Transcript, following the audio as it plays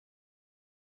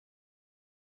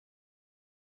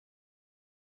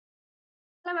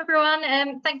Hello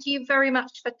everyone, thank you very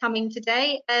much for coming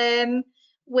today.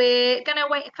 We're going to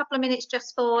wait a couple of minutes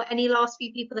just for any last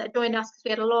few people that joined us because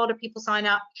we had a lot of people sign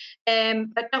up,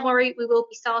 but don't worry, we will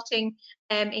be starting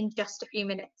in just a few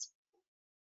minutes.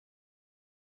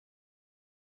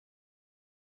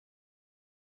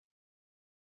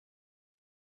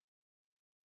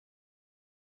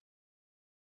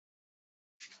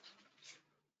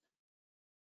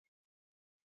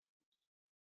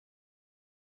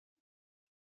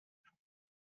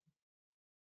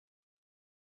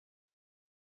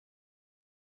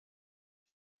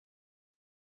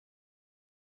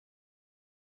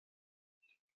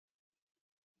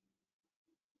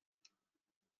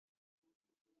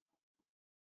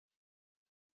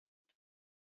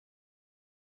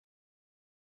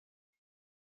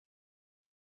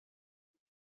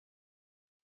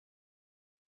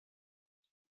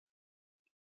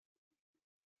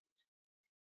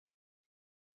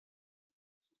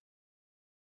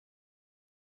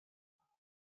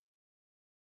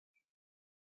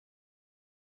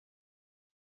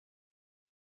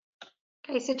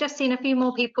 Okay, so just seen a few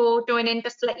more people join in.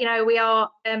 Just to let you know, we are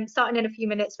starting in a few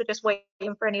minutes. We're just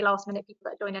waiting for any last minute people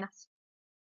that are joining us.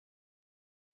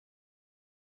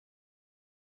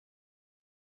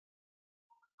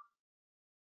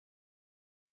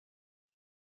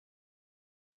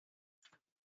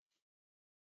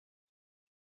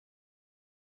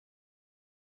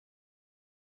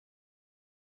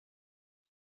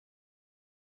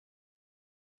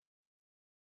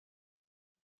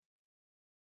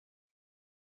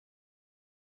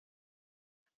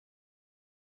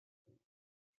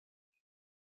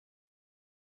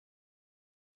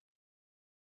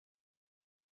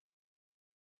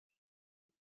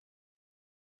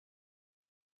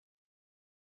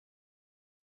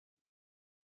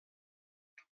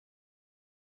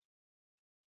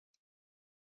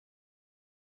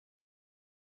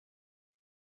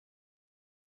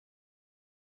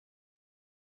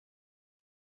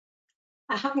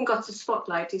 I haven't got a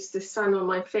spotlight, it's the sun on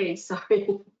my face, sorry.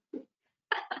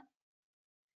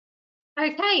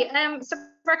 Okay, so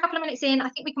for a couple of minutes in, I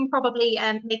think we can probably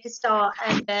make a start,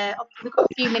 and we've got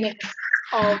a few minutes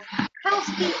of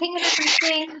housekeeping and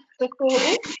everything before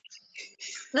this.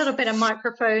 A little bit of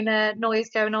microphone noise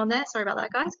going on there, sorry about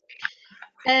that, guys.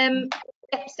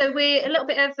 Yeah, so we're a little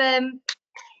bit of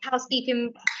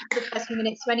housekeeping for the first few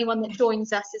minutes, so anyone that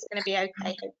joins us is going to be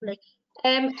okay, hopefully.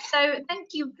 So thank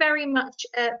you very much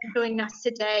for joining us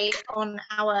today on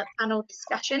our panel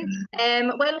discussion.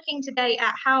 We're looking today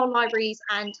at how libraries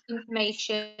and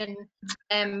information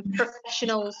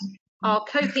professionals are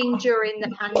coping during the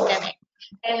pandemic.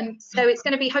 So it's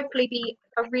going to be hopefully be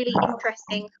a really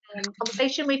interesting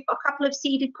conversation. We've got a couple of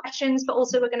seeded questions, but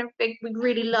also we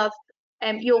really love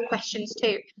your questions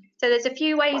too. So there's a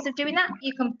few ways of doing that.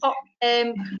 You can pop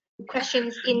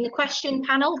questions in the question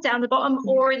panel down the bottom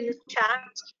or in the chat.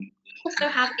 We also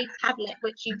have a Padlet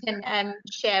which you can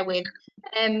share with.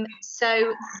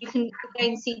 So you can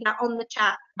again see that on the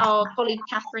chat. Our colleague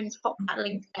Catherine's popped that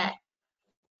link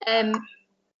there.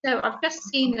 So I've just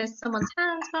seen there's someone's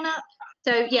hand's gone up.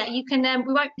 So yeah, you can.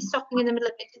 We won't be stopping in the middle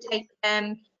of it to take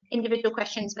individual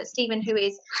questions, but Stephen, who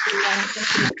is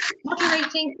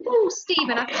moderating. Oh,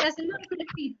 Stephen, I think there's a little bit of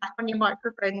feedback on your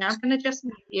microphone now. I'm going to just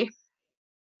mute you.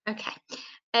 Okay.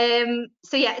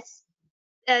 So yes,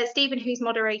 Stephen, who's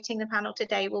moderating the panel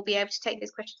today, will be able to take those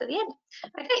questions at the end.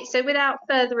 Okay, so without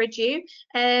further ado,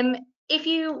 if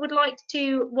you would like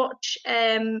to watch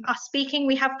us speaking,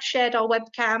 we have shared our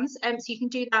webcams, so you can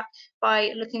do that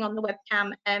by looking on the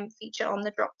webcam feature on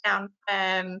the drop down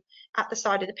at the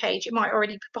side of the page. It might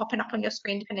already be popping up on your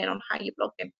screen depending on how you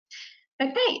log in.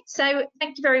 Okay, so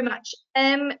thank you very much.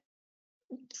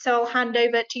 So I'll hand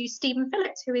over to Stephen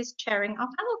Phillips, who is chairing our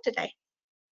panel today.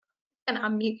 And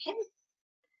unmute him.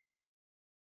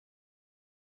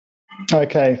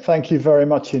 Okay, thank you very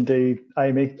much indeed,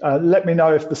 Amy. Let me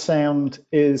know if the sound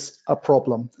is a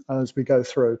problem as we go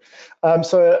through.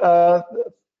 As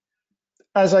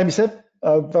Amy said,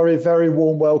 a very, very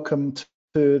warm welcome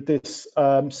to this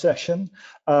session.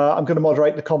 I'm going to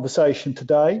moderate the conversation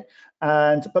today.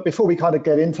 But before we kind of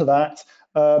get into that,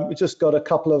 we've just got a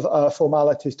couple of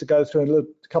formalities to go through and a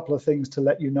couple of things to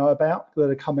let you know about that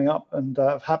are coming up and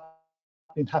have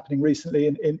been happening recently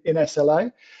in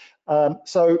SLA.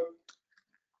 So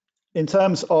in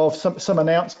terms of some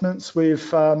announcements, you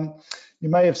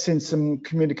may have seen some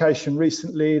communication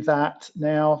recently that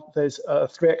now there's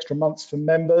 3 extra months for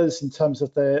members in terms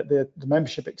of the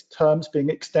membership terms being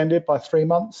extended by 3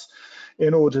 months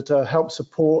in order to help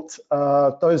support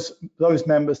those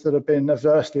members that have been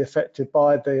adversely affected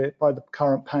by the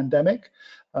current pandemic.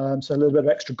 So a little bit of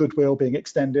extra goodwill being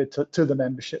extended to the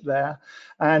membership there.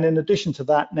 And in addition to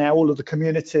that, now all of the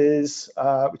communities,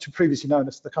 which were previously known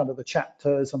as the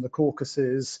chapters and the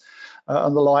caucuses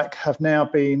and the like, have now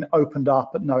been opened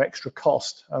up at no extra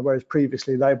cost, whereas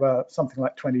previously they were something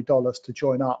like $20 to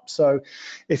join up. So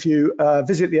if you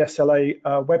visit the SLA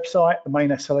website, the main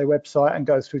SLA website, and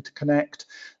go through to Connect,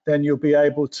 then you'll be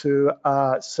able to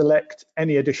select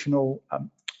any additional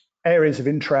areas of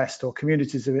interest or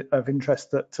communities of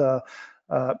interest that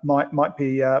might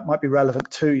be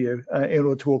relevant to you in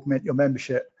order to augment your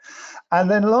membership. And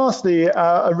then lastly,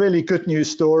 a really good news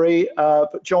story.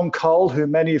 John Cole, who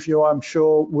many of you I'm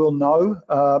sure will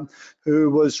know, who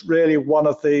was really one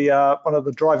of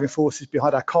the driving forces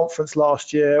behind our conference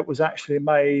last year, was actually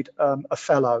made a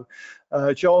fellow.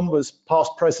 John was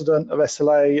past president of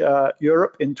SLA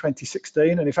Europe in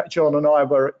 2016, and in fact John and I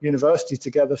were at university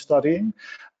together studying,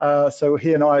 so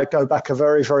he and I go back a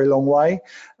very, very long way,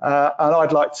 and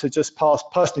I'd like to just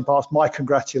personally pass my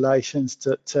congratulations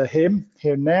to him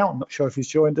here now. I'm not sure if he's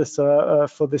joined us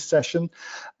for this session,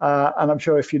 and I'm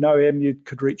sure if you know him you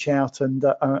could reach out and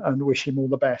wish him all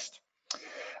the best.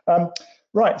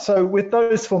 Right, so with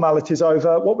those formalities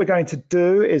over, what we're going to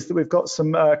do is that we've got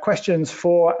some questions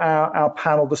for our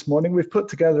panel this morning. We've put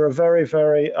together a very,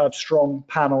 very strong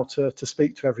panel to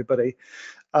speak to everybody,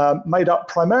 made up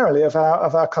primarily of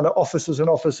our kind of officers and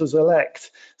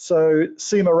officers-elect. So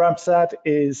Seema Ramsad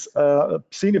is a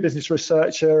senior business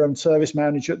researcher and service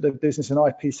manager at the Business and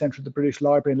IP Centre of the British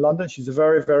Library in London. She's a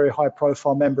very, very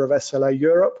high-profile member of SLA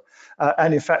Europe,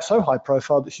 and in fact so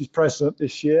high-profile that she's president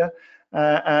this year.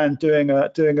 And doing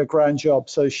a grand job.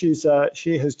 So she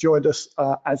has joined us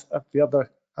as the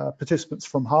other participants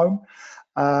from home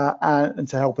and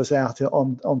to help us out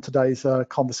on today's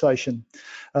conversation.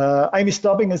 Amy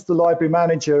Stubbing is the library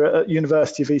manager at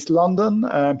University of East London.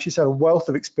 She's had a wealth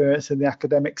of experience in the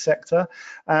academic sector,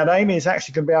 and Amy is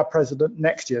actually going to be our president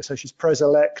next year. So she's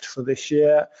pres-elect for this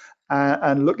year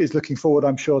and is looking forward,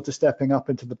 I'm sure, to stepping up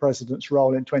into the president's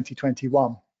role in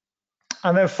 2021.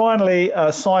 And then finally,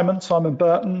 Simon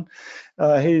Burton.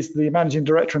 He's the managing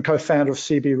director and co-founder of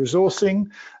CB Resourcing.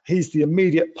 He's the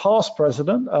immediate past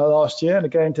president last year, and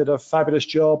again did a fabulous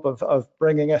job of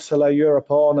bringing SLA Europe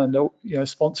on and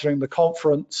sponsoring the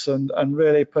conference and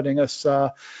really putting us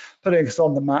on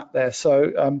the map there.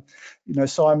 So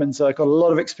Simon's got a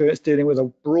lot of experience dealing with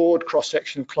a broad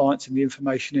cross-section of clients in the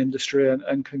information industry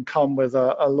and can come with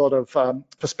a lot of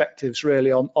perspectives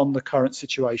really on the current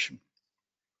situation.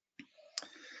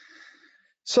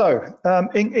 So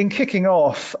in kicking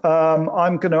off,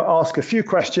 I'm going to ask a few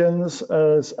questions.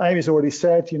 As Amy's already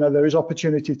said, there is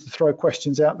opportunity to throw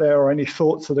questions out there or any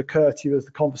thoughts that occur to you as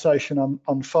the conversation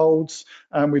unfolds.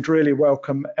 And we'd really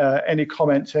welcome any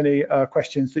comments, any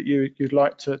questions that you'd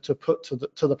like to put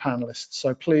to the panelists.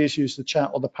 So please use the chat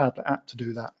or the Padlet app to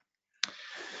do that.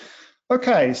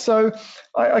 Okay, so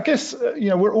I guess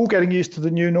we're all getting used to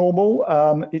the new normal.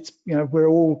 We're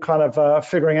all kind of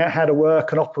figuring out how to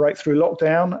work and operate through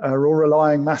lockdown. We're all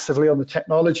relying massively on the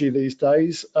technology these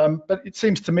days. But it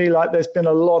seems to me like there's been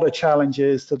a lot of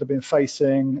challenges that have been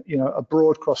facing a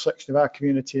broad cross section of our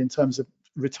community in terms of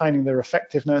retaining their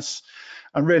effectiveness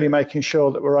and really making sure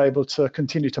that we're able to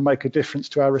continue to make a difference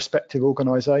to our respective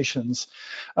organisations.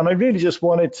 And I really just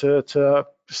wanted to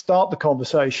start the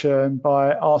conversation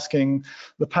by asking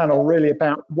the panel really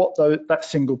about what that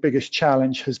single biggest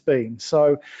challenge has been.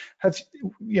 So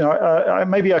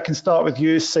maybe I can start with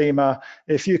you, Seema,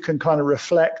 if you can kind of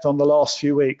reflect on the last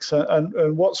few weeks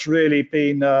and what's really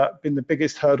been the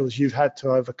biggest hurdles you've had to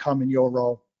overcome in your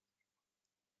role.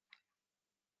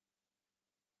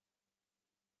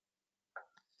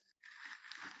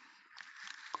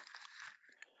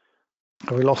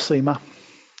 Have we lost Seema?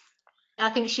 I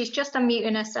think she's just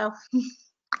unmuting herself.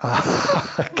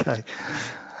 Okay.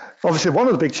 Obviously, one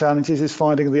of the big challenges is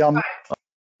finding the Okay.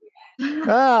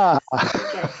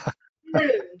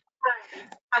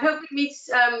 I hope it meets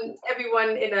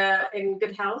everyone in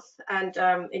good health and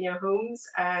in your homes,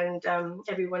 and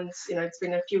everyone's it's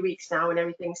been a few weeks now and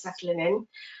everything's settling in.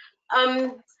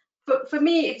 For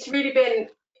me, it's really been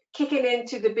kicking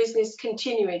into the business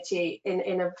continuity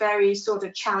in a very sort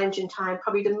of challenging time,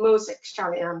 probably the most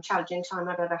challenging time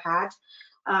I've ever had,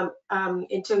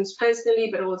 in terms personally,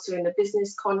 but also in the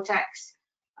business context.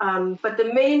 But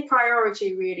the main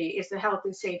priority really is the health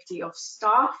and safety of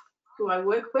staff who I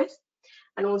work with,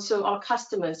 and also our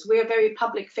customers. We're a very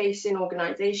public-facing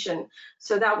organization,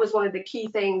 so that was one of the key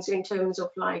things in terms of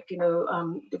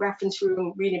the reference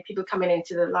room, reading people coming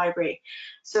into the library.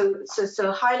 So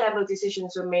high-level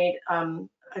decisions were made and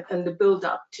the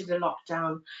build-up to the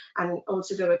lockdown, and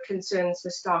also there were concerns for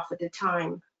staff at the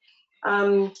time.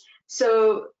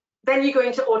 So then you go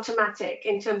into automatic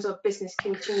in terms of business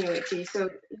continuity. So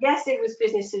yes, it was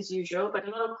business as usual, but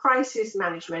a lot of crisis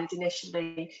management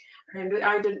initially. And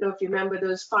I don't know if you remember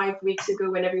those 5 weeks ago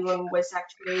when everyone was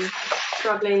actually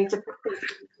struggling to put things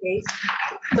in place.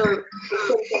 So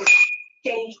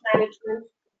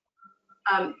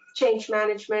change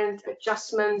management,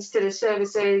 adjustments to the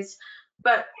services,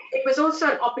 but it was also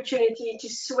an opportunity to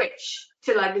switch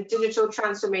to like the digital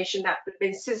transformation that had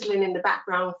been sizzling in the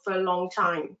background for a long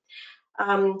time.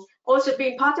 Also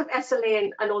being part of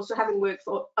SLA and also having worked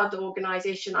for other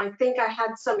organizations, I think I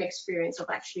had some experience of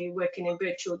actually working in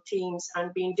virtual teams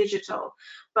and being digital.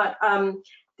 But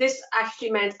this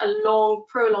actually meant a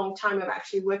prolonged time of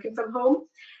actually working from home.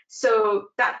 So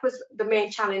that was the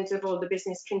main challenge of all the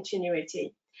business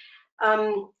continuity.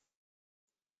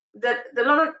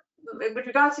 With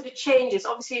regards to the changes,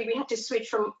 obviously we had to switch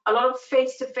from a lot of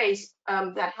face-to-face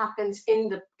that happens in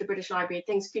the British Library,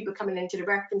 things, people coming into the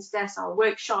reference desk, our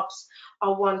workshops,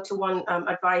 our one-to-one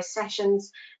advice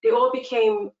sessions, they all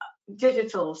became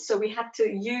digital. So we had to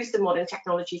use the modern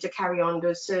technology to carry on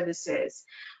those services.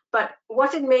 But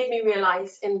what it made me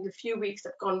realize in the few weeks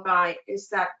that have gone by is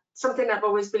that something I've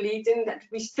always believed in, that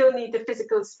we still need the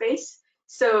physical space.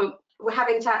 So we're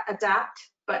having to adapt,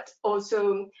 but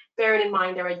also bearing in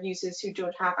mind there are users who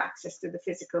don't have access to the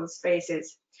physical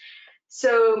spaces.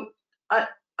 So a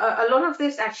lot of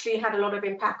this actually had a lot of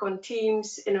impact on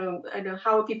teams,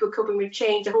 how are people coping with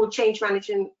change, the whole change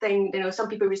management thing. Some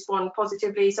people respond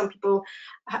positively, some people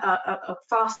are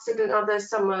faster than others,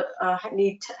 some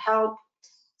need help.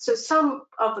 So some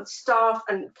of the staff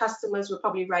and customers were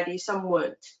probably ready, some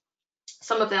weren't.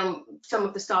 Some of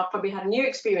the staff probably had new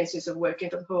experiences of working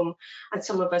from home, and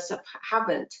some of us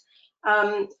haven't.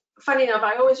 Funny enough,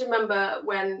 I always remember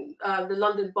when the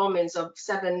London bombings of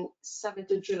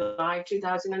 7th of July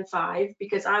 2005,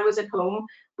 because I was at home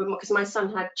because my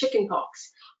son had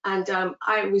chickenpox, and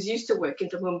I was used to working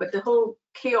from home, but the whole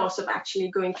chaos of actually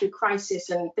going through crisis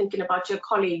and thinking about your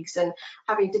colleagues and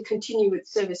having to continue with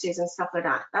services and stuff like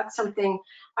that, that's something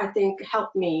I think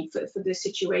helped me for this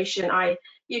situation.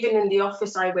 Even in the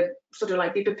office, I would sort of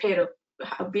like be prepared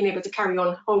of being able to carry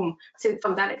on home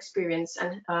from that experience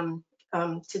and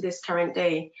to this current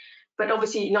day. But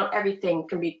obviously not everything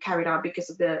can be carried out because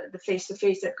of the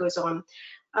face-to-face that goes on.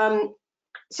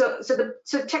 So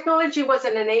technology was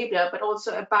an enabler, but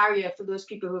also a barrier for those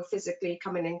people who are physically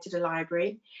coming into the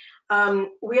library.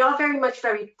 We are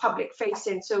very public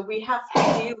facing, so we have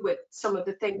to deal with some of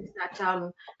the things that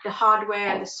the hardware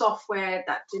and the software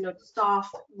that the staff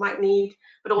might need,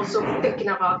 but also thinking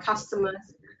of our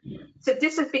customers. So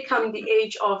this has become the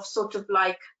age of sort of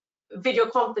like video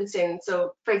conferencing.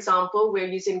 So for example, we're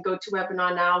using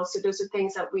GoToWebinar now. So those are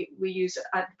things that we use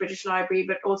at the British Library,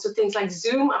 but also things like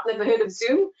Zoom. I've never heard of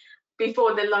Zoom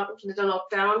before the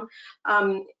lockdown.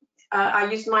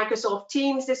 I used Microsoft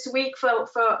Teams this week for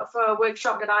a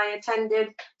workshop that I attended,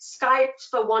 Skype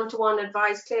for one-to-one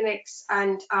advice clinics,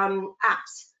 and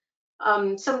apps.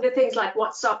 Some of the things like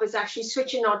WhatsApp is actually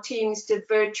switching our teams to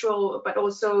virtual, but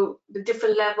also the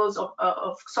different levels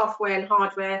of software and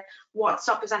hardware.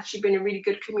 WhatsApp has actually been a really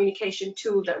good communication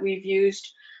tool that we've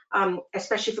used,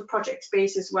 especially for project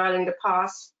space as well in the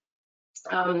past.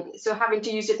 So having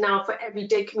to use it now for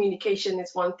everyday communication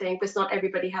is one thing, but not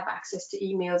everybody have access to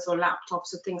emails or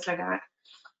laptops or things like that.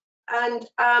 And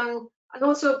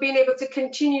also being able to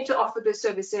continue to offer the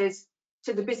services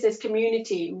to the business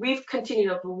community. We've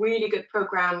continued a really good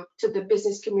program to the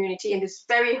business community in this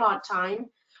very hard time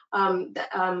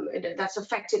that's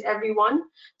affected everyone.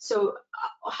 So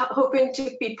hoping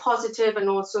to be positive and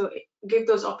also give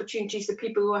those opportunities to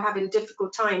people who are having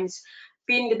difficult times.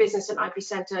 Being the business and IP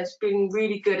center has been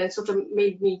really good and sort of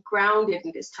made me grounded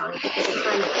in this time, because it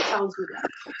kind of tells you that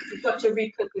you've got to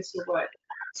repurpose your work.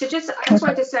 So I just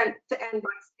wanted to end by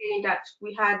saying that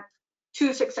we had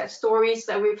 2 success stories.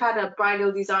 That we've had a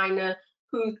bridal designer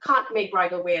who can't make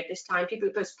bridal wear at this time, people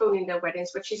postponing their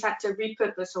weddings, but she's had to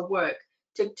repurpose her work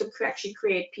to actually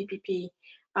create PPP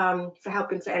for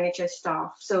helping for NHS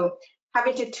staff. So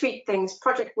having to tweak things,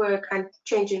 project work, and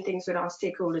changing things with our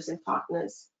stakeholders and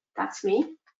partners. That's me.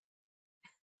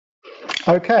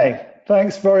 Okay,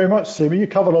 thanks very much, Sumi. You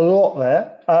covered a lot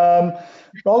there.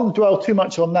 Rather than dwell too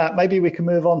much on that, maybe we can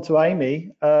move on to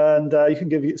Amy, and you can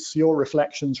give us your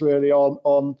reflections really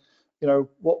on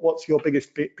what's your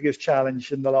biggest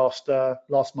challenge in the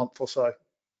last month or so.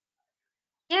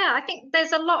 Yeah, I think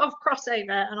there's a lot of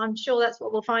crossover, and I'm sure that's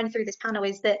what we'll find through this panel,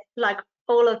 is that like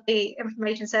all of the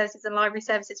information services and library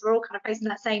services, we're all kind of facing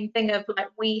that same thing of like,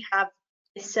 we have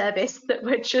this service that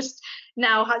we're just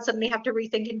now suddenly have to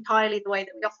rethink entirely the way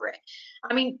that we offer it.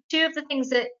 I mean, 2 of the things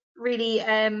that really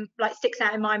like sticks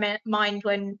out in my mind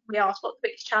when we ask what the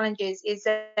biggest challenge is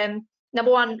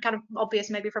number one, kind of obvious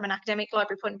maybe from an academic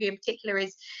library point of view in particular,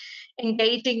 is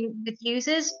engaging with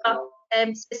users, but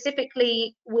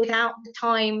specifically without the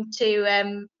time to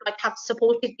like have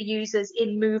supported the users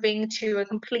in moving to a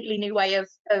completely new way of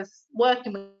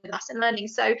working with us and learning.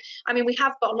 So I mean, we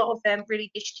have got a lot of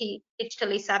really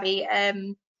digitally savvy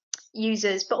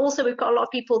users, but also we've got a lot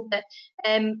of people that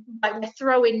like we're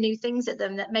throwing new things at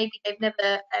them that maybe they've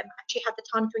never actually had the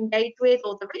time to engage with,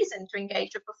 or the reason to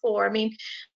engage with before. I mean,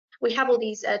 we have all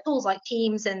these tools like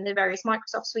Teams and the various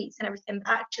Microsoft suites and everything,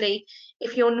 but actually,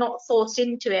 if you're not forced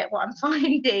into it, what I'm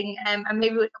finding, and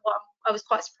maybe what I was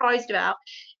quite surprised about,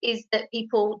 is that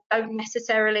people don't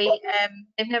necessarily,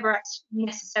 they've never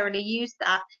necessarily used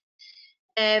that.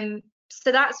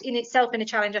 So that's in itself been a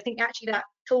challenge. I think actually that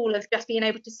tool of just being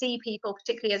able to see people,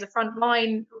 particularly as a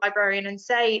frontline librarian, and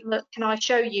say, look, can I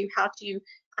show you how to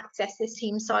access this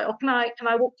Teams site, or can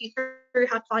I walk you through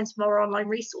how to find some more online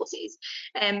resources,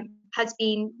 has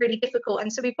been really difficult.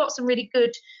 And so we've got some really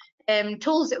good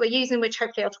tools that we're using, which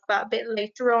hopefully I'll talk about a bit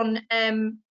later on,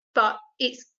 but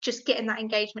it's just getting that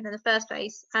engagement in the first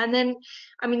place. And then,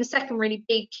 I mean, the second really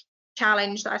big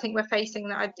challenge that I think we're facing,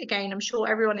 that again I'm sure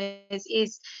everyone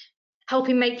is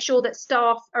helping make sure that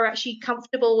staff are actually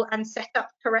comfortable and set up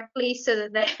correctly, so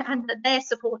that they're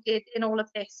supported in all of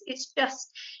this.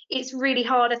 It's really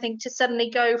hard, I think, to suddenly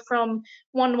go from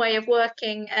one way of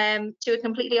working to a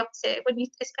completely opposite,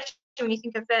 especially when you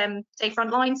think of say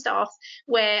frontline staff,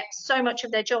 where so much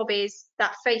of their job is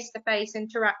that face-to-face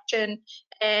interaction.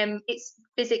 It's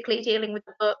physically dealing with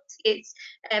the books, it's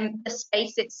the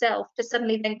space itself, to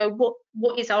suddenly then go,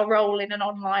 what is our role in an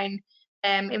online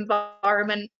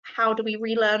environment? How do we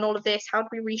relearn all of this? How do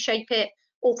we reshape it?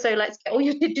 Also, let's get all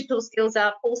your digital skills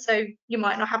up. Also, you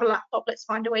might not have a laptop, let's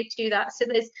find a way to do that. So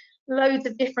there's loads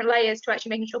of different layers to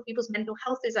actually making sure people's mental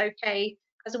health is okay,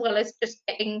 as well as just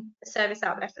getting the service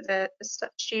out there for the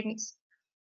students.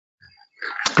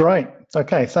 Great.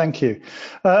 Okay, thank you.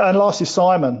 And lastly,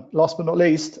 Simon, last but not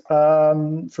least,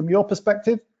 from your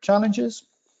perspective, challenges?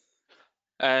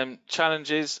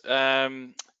 Challenges.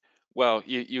 Well,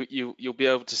 you'll be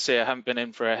able to see I haven't been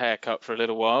in for a haircut for a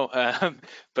little while,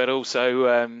 but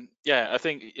also, yeah, I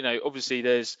think, you know, obviously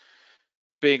there's,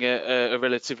 being a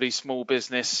relatively small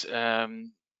business,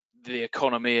 the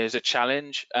economy is a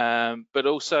challenge, but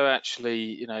also actually,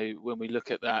 you know, when we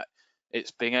look at that,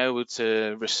 it's being able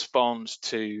to respond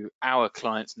to our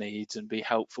clients' needs and be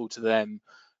helpful to them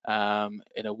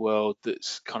in a world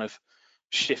that's kind of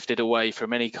shifted away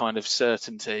from any kind of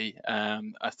certainty.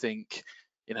 I think,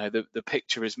 you know, the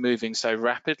picture is moving so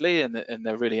rapidly, and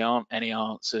there really aren't any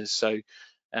answers. So,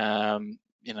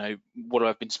 you know, what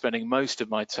I've been spending most of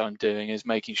my time doing is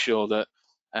making sure that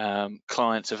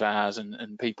clients of ours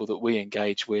and people that we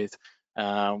engage with,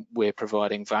 we're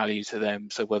providing value to them.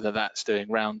 So whether that's doing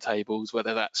roundtables,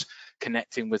 whether that's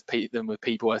connecting with them with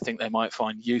people I think they might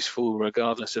find useful,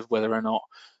 regardless of whether or not,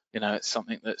 you know, it's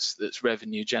something that's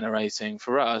revenue generating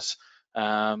for us.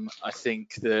 I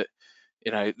think that,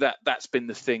 you know, that's been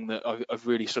the thing that I've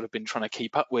really sort of been trying to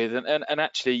keep up with, and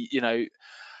actually, you know,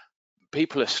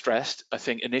 people are stressed. I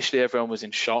think initially everyone was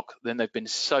in shock. Then they've been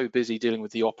so busy dealing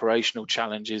with the operational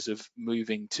challenges of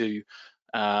moving to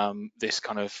this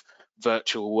kind of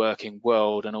virtual working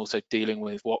world, and also dealing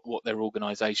with what their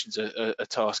organizations are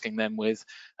tasking them with.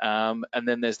 And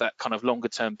then there's that kind of longer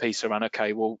term piece around,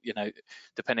 okay, well, you know,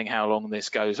 depending how long this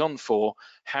goes on for,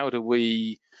 how do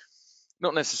we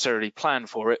not necessarily plan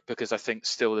for it, because I think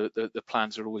still the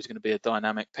plans are always going to be a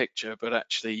dynamic picture, but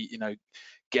actually, you know,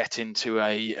 get into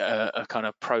a kind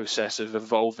of process of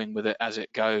evolving with it as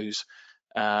it goes.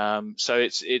 So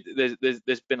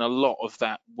there's been a lot of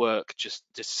that work, just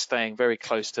staying very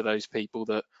close to those people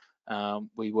that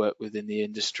we work with in the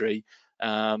industry.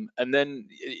 And then,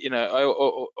 you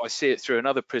know, I see it through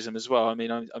another prism as well. I mean,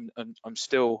 I'm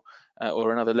still,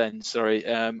 or another lens, sorry,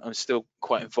 I'm still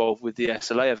quite involved with the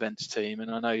SLA events team, and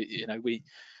I know, you know, we,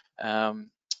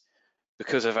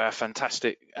 because of our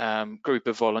fantastic group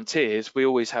of volunteers, we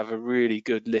always have a really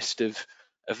good list of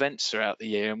events throughout the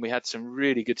year, and we had some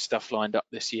really good stuff lined up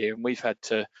this year, and we've had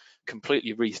to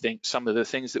completely rethink some of the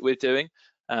things that we're doing,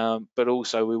 but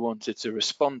also we wanted to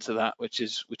respond to that, which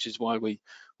is why we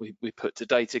put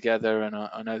today together, and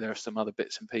I know there are some other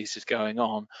bits and pieces going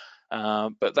on,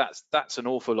 but that's an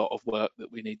awful lot of work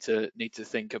that we need to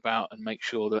think about and make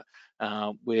sure that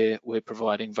we're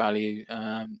providing value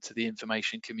to the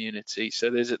information community. So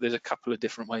there's a couple of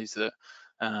different ways that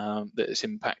that it's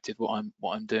impacted what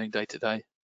I'm doing day to day.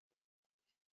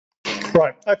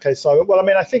 Right. Okay. So, well, I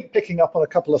mean, I think picking up on a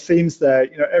couple of themes there,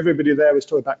 everybody there was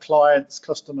talking about clients,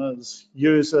 customers,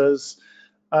 users.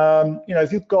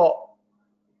 If you've got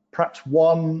perhaps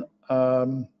one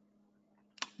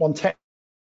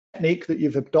technique that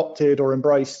you've adopted or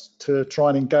embraced to try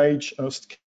and engage or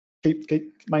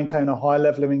maintain a high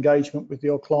level of engagement with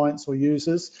your clients or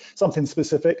users, something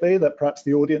specifically that perhaps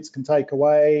the audience can take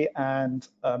away and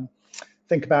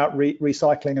think about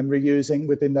recycling and reusing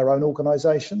within their own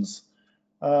organizations.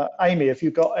 Amy, have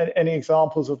you got any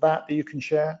examples of that you can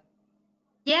share?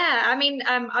 Yeah, I mean,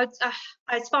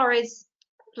 as far as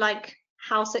like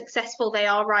how successful they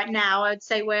are right now, I'd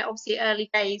say we're obviously early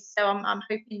days, so I'm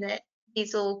hoping that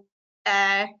these will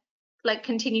like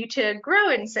continue to grow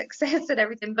in success and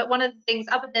everything. But one of the things,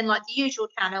 other than like the usual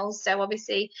channels, so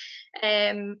obviously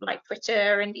like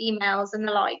Twitter and emails and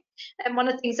the like, and one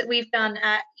of the things that we've done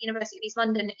at University of East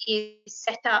London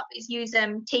is use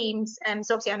Teams.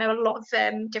 So obviously I know a lot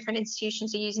of different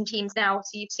institutions are using Teams now. So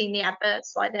you've seen the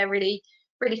adverts, like they're really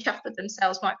chuffed with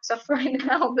themselves, Microsoft, right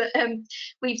now. But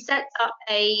we've set up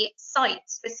a site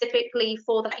specifically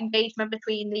for that engagement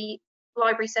between the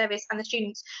library service and the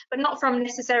students, but not from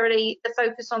necessarily the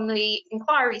focus on the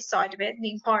inquiry side of it,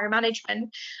 the inquiry management,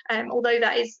 although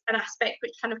that is an aspect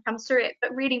which kind of comes through it.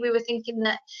 But really we were thinking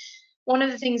that one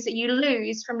of the things that you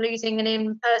lose from losing an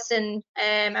in-person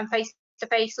and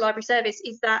face-to-face library service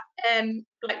is that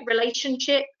like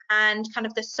relationship and kind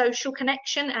of the social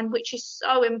connection, and which is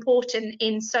so important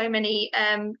in so many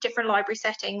different library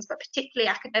settings, but particularly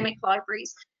academic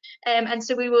libraries. And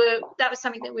so that was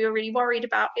something that we were really worried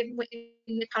about in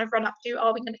the kind of run up to,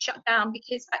 are we going to shut down?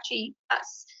 Because actually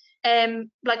that's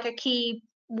like a key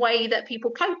way that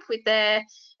people cope with their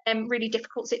really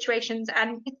difficult situations,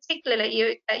 and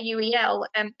particularly at UEL,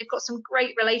 they've got some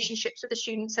great relationships with the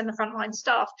students and the frontline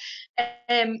staff.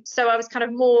 So I was kind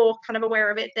of more aware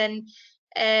of it than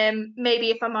maybe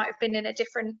if I might have been in a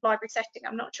different library setting,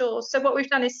 I'm not sure. So what we've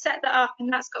done is set that up,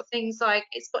 and that's got things like,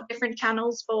 it's got different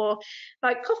channels for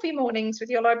like coffee mornings with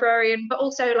your librarian, but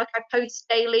also like I post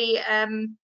daily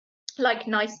like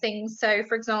nice things. So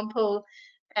for example,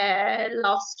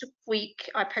 last week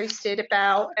I posted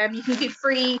about you can do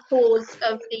free tours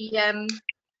of the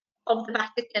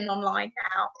Vatican online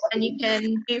now, and you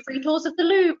can do free tours of the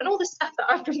Louvre and all the stuff that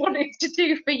I've been wanting to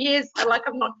do for years, like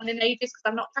I've not done in ages because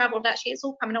I've not traveled. Actually, it's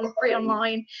all coming on free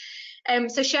online.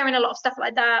 So sharing a lot of stuff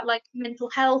like that, like mental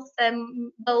health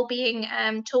well-being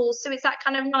tools. So it's that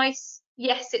kind of nice,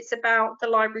 yes, it's about the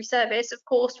library service, of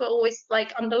course, we're always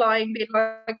like underlying being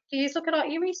like, please look at our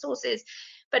e-resources,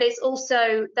 but it's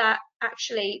also that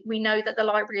actually we know that the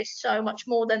library is so much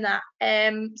more than that.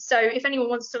 So if anyone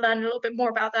wants to learn a little bit more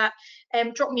about that,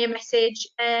 drop me a message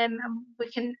and we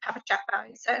can have a chat about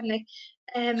it, certainly.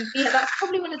 Yeah, that's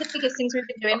probably one of the biggest things we've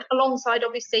been doing, alongside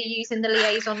obviously using the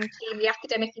liaison team. The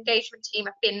academic engagement team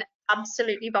have been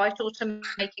absolutely vital to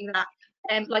making that,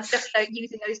 like just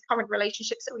using those current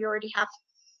relationships that we already have.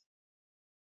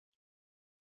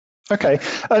 Okay,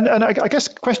 and I guess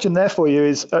the question there for you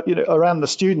is, around the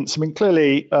students. I mean,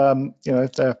 clearly,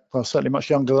 they're certainly much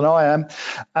younger than I am,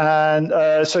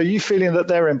 and so are you feeling that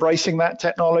they're embracing that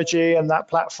technology and that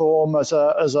platform as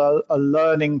a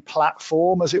learning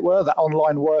platform, as it were, that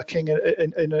online working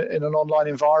in an online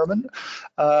environment?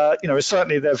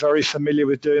 Certainly they're very familiar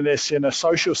with doing this in a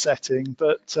social setting,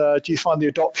 but do you find the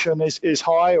adoption is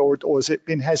high, or has it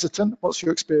been hesitant? What's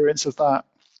your experience of that?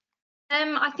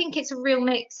 I think it's a real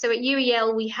mix. So at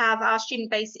UEL, we have our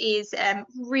student base is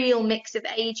real mix of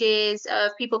ages,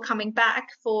 of people coming back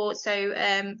for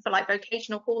like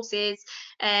vocational courses,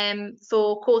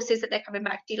 for courses that they're coming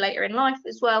back to later in life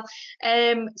as well.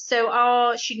 So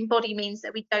our student body means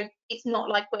that it's not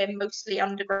like we're mostly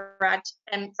undergrad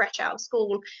and fresh out of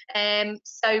school.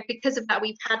 So because of that,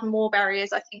 we've had more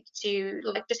barriers, I think, to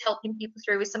like just helping people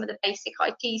through with some of the basic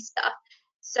IT stuff.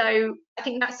 So I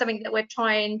think that's something that we're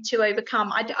trying to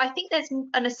overcome. I think there's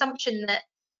an assumption that,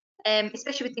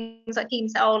 especially with things like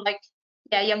Teams, that like,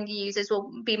 yeah, younger users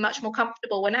will be much more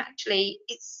comfortable, when actually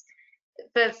it's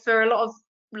for a lot of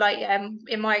like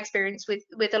in my experience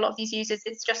with a lot of these users,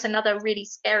 it's just another really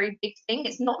scary big thing.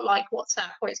 It's not like WhatsApp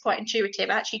where it's quite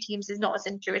intuitive. Actually, Teams is not as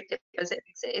intuitive as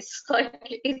it's like,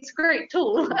 it's a great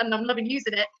tool and I'm loving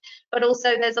using it, but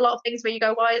also there's a lot of things where you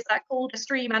go, why is that called a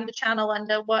stream and a channel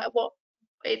and what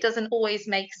it doesn't always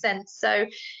make sense. So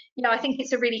I think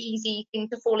it's a really easy thing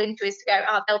to fall into, is to go,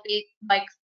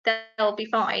 they'll be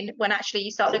fine, when actually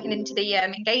you start looking into the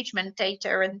engagement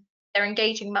data, and they're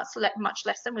engaging much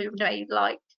less than we would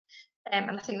like.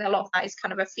 And I think a lot of that is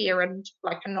kind of a fear and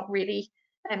like not really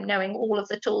knowing all of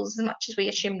the tools as much as we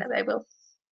assume that they will.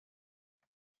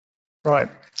 Right.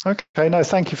 Okay. No,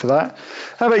 thank you for that.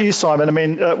 How about you, Simon? I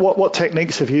mean, what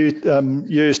techniques have you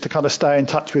used to kind of stay in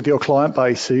touch with your client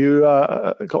base? Have you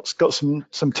got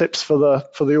some tips for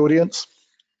the audience?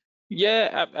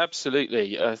 Yeah,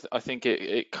 absolutely. I think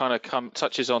it kind of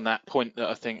touches on that point that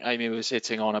I think Amy was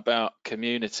hitting on about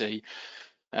community.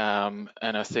 And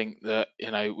I think that,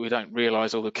 we don't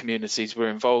realise all the communities we're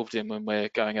involved in when we're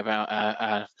going about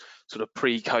our sort of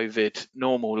pre-COVID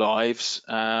normal lives.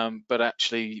 But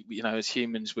actually, as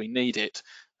humans, we need it.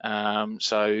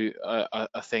 So I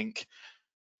think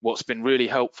what's been really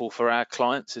helpful for our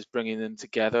clients is bringing them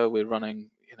together. We're running,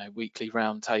 weekly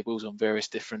roundtables on various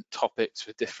different topics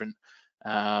with different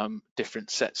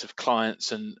sets of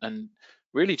clients, and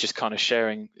really just kind of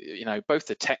sharing, both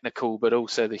the technical but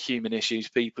also the human issues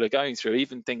people are going through.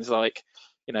 Even things like,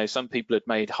 some people had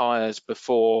made hires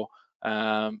before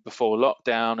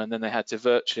lockdown, and then they had to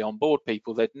virtually onboard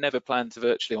people they'd never planned to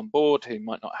virtually onboard, who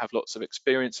might not have lots of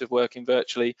experience of working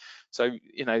virtually. So,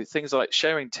 things like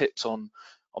sharing tips on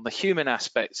the human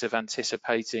aspects of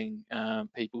anticipating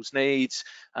people's needs,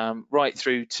 right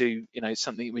through to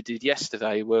something we did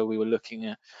yesterday where we were looking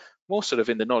at more sort of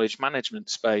in the knowledge management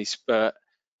space, but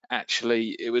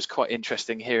actually it was quite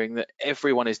interesting hearing that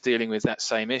everyone is dealing with that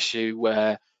same issue,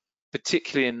 where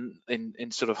particularly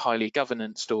in sort of highly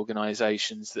governanced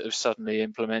organizations that have suddenly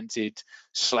implemented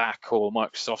Slack or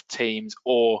Microsoft Teams,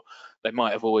 or they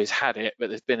might have always had it, but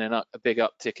there's been a big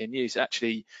uptick in use.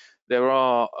 Actually, there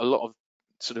are a lot of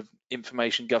sort of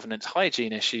information governance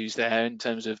hygiene issues there, in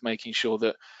terms of making sure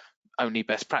that only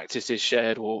best practice is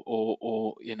shared,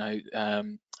 or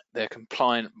they're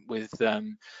compliant with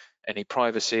any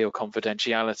privacy or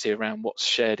confidentiality around what's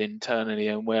shared internally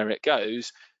and where it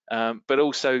goes. But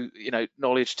also,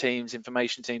 knowledge teams,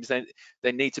 information teams,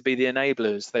 they need to be the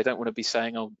enablers. They don't want to be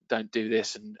saying, oh, don't do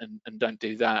this and don't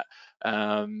do that.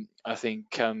 I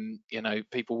think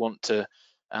people want to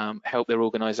help their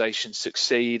organizations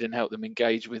succeed and help them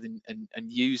engage with and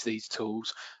use these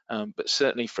tools. But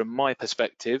certainly from my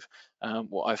perspective,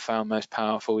 what I found most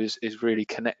powerful is really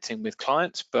connecting with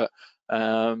clients. But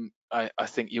I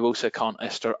think you also can't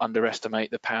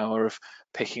underestimate the power of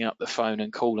picking up the phone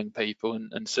and calling people.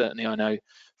 And certainly I know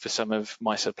for some of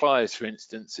my suppliers, for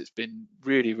instance, it's been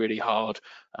really, really hard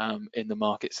in the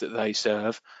markets that they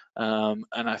serve. And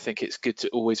I think it's good to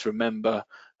always remember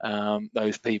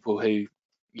those people who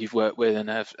you've worked with and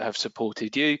have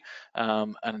supported you.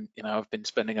 And I've been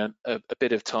spending a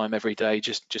bit of time every day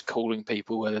just calling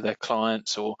people, whether they're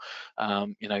clients or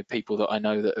people that I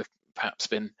know that have perhaps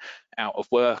been out of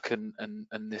work, and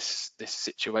this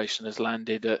situation has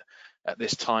landed at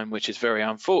this time, which is very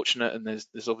unfortunate. And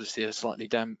there's obviously a slightly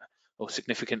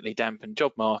significantly dampened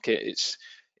job market.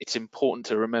 It's important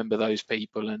to remember those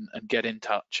people and get in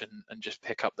touch and just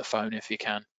pick up the phone if you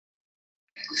can.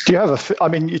 Do you have I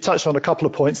mean, you touched on a couple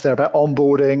of points there about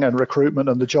onboarding and recruitment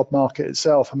and the job market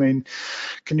itself. I mean,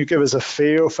 can you give us a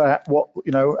feel for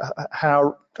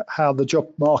how the job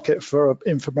market for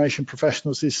information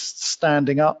professionals is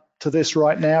standing up to this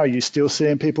right now? Are you still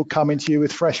seeing people coming to you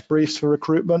with fresh briefs for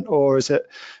recruitment, or has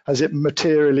it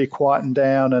materially quietened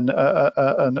down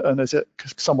and is it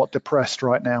somewhat depressed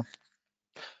right now?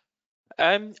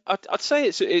 I'd say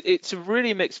it's a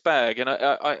really mixed bag, and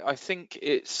I think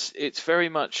it's very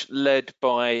much led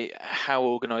by how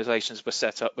organisations were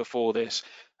set up before this,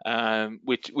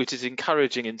 which is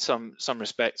encouraging in some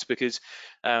respects, because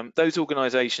those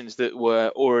organisations that were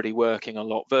already working a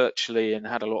lot virtually and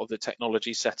had a lot of the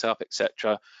technology set up,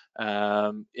 etc.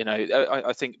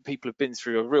 I think people have been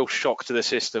through a real shock to the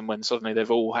system when suddenly they've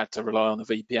all had to rely on the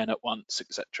VPN at once,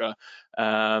 etc.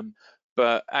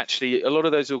 But actually, a lot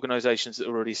of those organisations that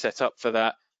are already set up for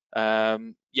that,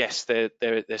 yes, there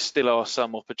still are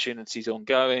some opportunities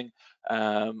ongoing.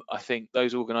 I think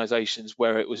those organisations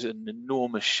where it was an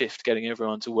enormous shift getting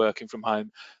everyone to working from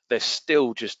home, they're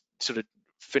still just sort of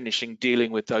finishing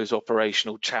dealing with those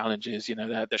operational challenges.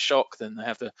 They had the shock, then they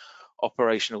have the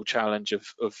operational challenge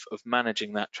of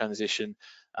managing that transition.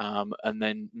 And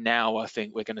then now I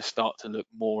think we're going to start to look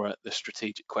more at the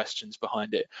strategic questions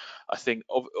behind it. I think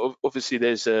obviously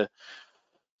there's an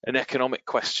economic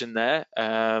question there.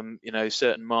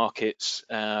 Certain markets,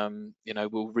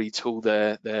 will retool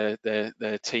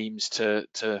their teams to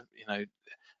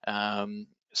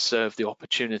serve the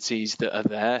opportunities that are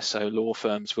there. So law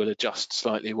firms will adjust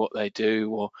slightly what they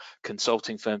do, or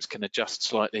consulting firms can adjust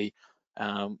slightly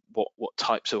what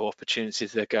types of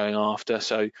opportunities they're going after.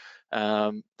 So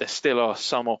there still are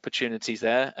some opportunities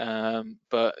there,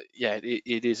 but yeah,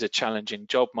 it is a challenging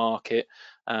job market,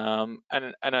 and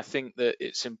I think that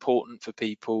it's important for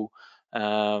people,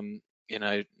 not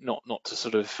to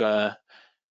sort of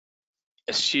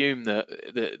assume that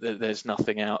there's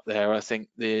nothing out there. I think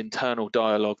the internal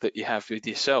dialogue that you have with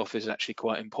yourself is actually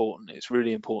quite important. It's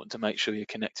really important to make sure you're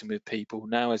connecting with people.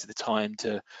 Now is the time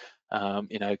to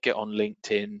get on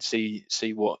LinkedIn,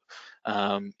 see what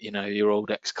your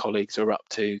old ex-colleagues are up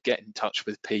to, get in touch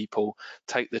with people,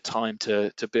 take the time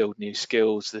to build new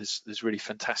skills. There's really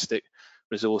fantastic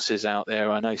resources out there.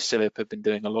 I know SLIP have been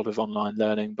doing a lot of online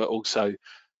learning, but also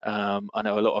I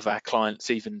know a lot of our clients,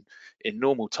 even in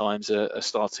normal times, are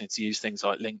starting to use things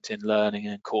like LinkedIn Learning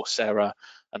and Coursera,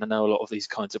 and I know a lot of these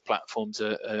kinds of platforms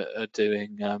are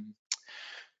doing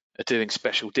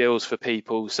special deals for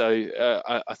people. So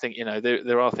I think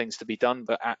there are things to be done,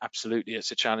 but absolutely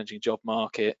it's a challenging job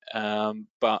market.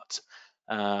 But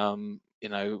I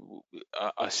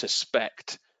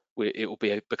suspect it will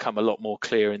become a lot more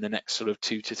clear in the next sort of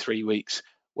 2 to 3 weeks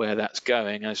where that's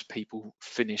going, as people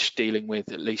finish dealing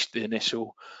with at least the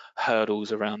initial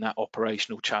hurdles around that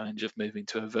operational challenge of moving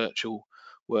to a virtual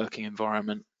working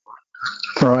environment.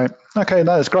 Right. Okay.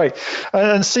 No, that's great.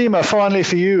 And Seema, finally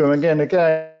for you, and again,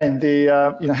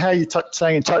 the how you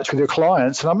staying in touch with your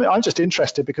clients. And I'm just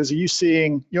interested because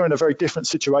you're in a very different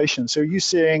situation. So are you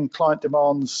seeing client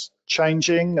demands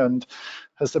changing, and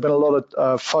has there been a lot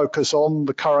of focus on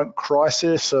the current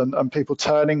crisis and people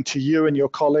turning to you and your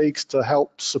colleagues to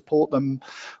help support them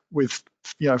with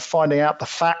finding out the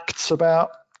facts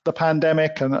about the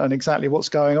pandemic and exactly what's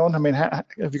going on? I mean, have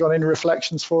you got any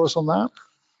reflections for us on that?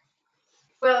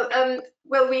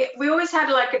 Well, we always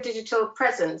had like a digital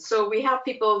presence. So we have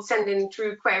people sending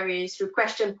through queries, through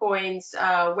question points,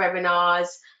 webinars,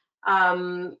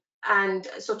 and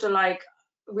sort of like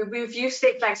we've used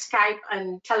things like Skype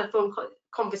and telephone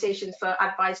conversations for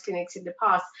advice clinics in the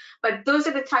past. But those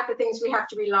are the type of things we have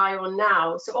to rely on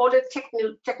now. So all the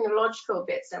technological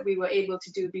bits that we were able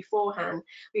to do beforehand,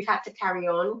 we've had to carry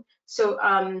on. So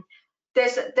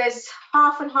there's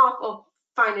half and half of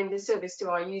finding the service to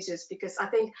our users, because I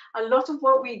think a lot of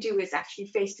what we do is actually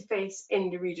face-to-face in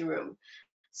the reading room.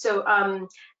 So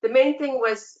the main thing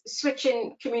was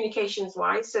switching communications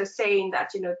wise, so saying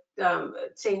that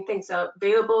saying things are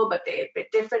available but they're a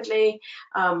bit differently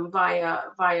via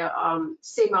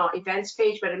same our events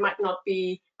page, but it might not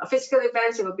be a physical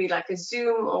event, it will be like a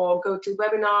Zoom or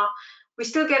GoToWebinar. We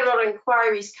still get a lot of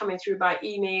inquiries coming through by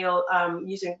email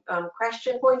using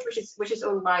question points, which is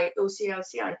owned by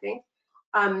OCLC, I think.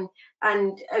 And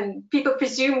people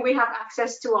presume we have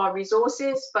access to our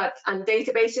resources and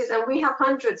databases, and we have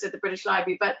hundreds at the British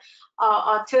Library, but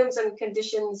our terms and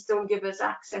conditions don't give us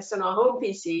access on our home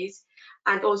PCs,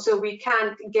 and also we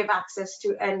can't give access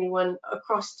to anyone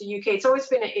across the UK. It's always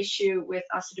been an issue with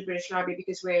us at the British Library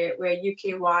because we're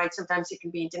UK wide. Sometimes it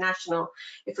can be international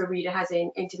if a reader has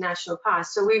an international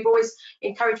pass. So we've always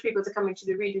encouraged people to come into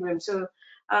the reading room. So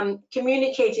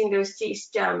communicating those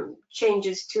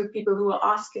changes to people who are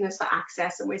asking us for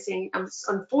access, and we're saying,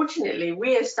 unfortunately,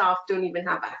 we as staff don't even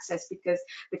have access because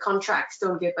the contracts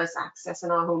don't give us access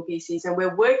on our home PCs, and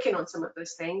we're working on some of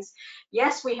those things.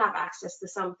 Yes, we have access to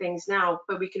some things now,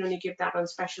 but we can only give that on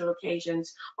special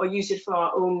occasions or use it for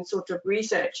our own sort of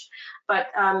research. But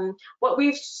what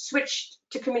we've switched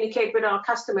to communicate with our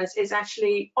customers is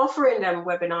actually offering them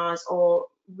webinars or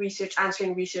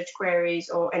answering research queries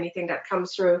or anything that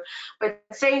comes through, but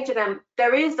saying to them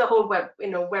there is the whole web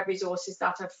resources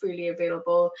that are freely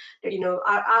available.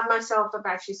 I myself have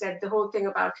actually said the whole thing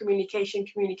about communication.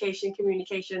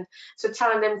 So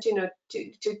telling them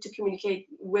to communicate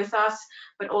with us,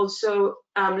 but also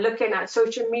looking at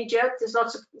social media. There's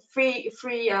lots of free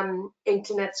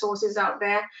internet sources out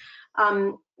there.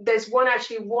 There's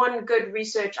one good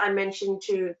research I mentioned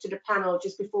to the panel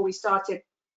just before we started.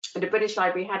 The British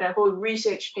Library had a whole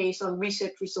research page on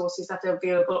research resources that are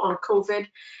available on COVID,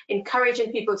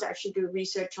 encouraging people to actually do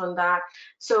research on that.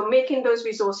 So making those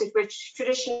resources, which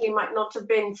traditionally might not have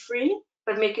been free,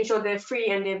 but making sure they're free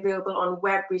and they're available on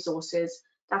web resources.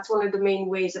 That's one of the main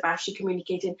ways of actually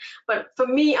communicating. But for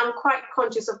me, I'm quite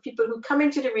conscious of people who come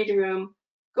into the reading room,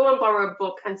 go and borrow a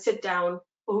book and sit down,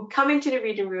 or who come into the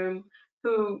reading room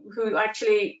who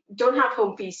actually don't have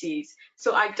home PCs.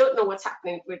 So I don't know what's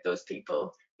happening with those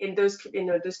people in those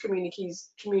those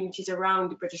communities around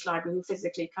the British Library who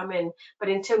physically come in. But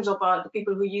in terms of the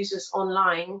people who use us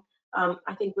online,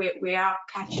 I think we are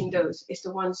catching those. It's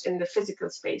the ones in the physical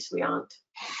space we aren't.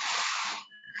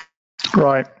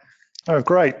 Right. Oh,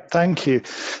 great. Thank you.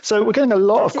 So we're getting a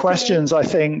lot of questions, I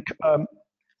think.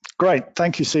 Great.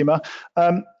 Thank you, Seema.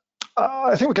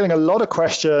 I think we're getting a lot of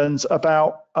questions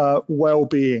about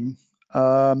well-being.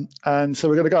 And so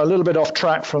we're going to go a little bit off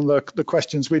track from the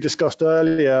questions we discussed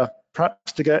earlier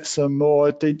perhaps to get some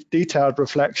more detailed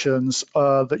reflections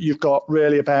that you've got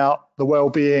really about the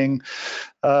well-being,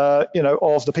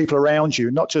 of the people around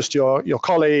you, not just your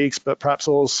colleagues, but perhaps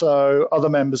also other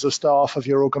members of staff of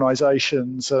your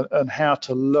organisations, and how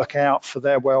to look out for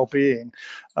their well-being.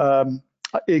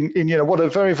 In what are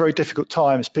very, very difficult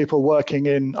times, people working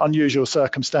in unusual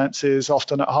circumstances,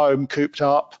 often at home, cooped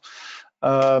up,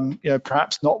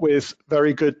 perhaps not with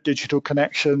very good digital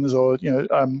connections or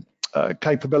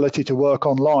capability to work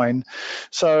online.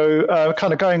 So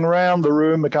kind of going around the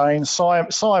room again,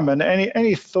 Simon,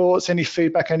 any thoughts, any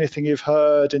feedback, anything you've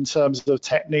heard in terms of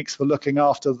techniques for looking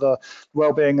after the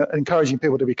well-being, encouraging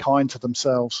people to be kind to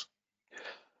themselves?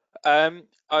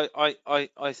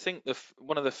 I think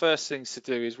one of the first things to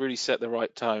do is really set the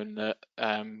right tone that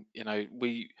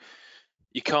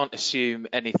you can't assume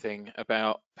anything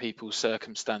about people's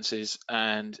circumstances,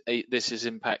 and this is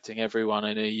impacting everyone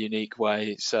in a unique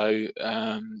way. So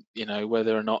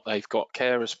whether or not they've got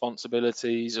care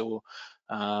responsibilities or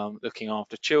looking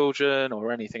after children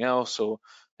or anything else, or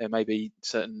there may be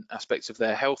certain aspects of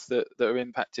their health that are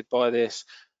impacted by this.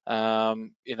 I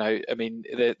mean,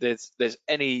 there's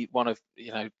any one of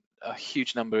a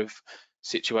huge number of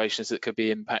situations that could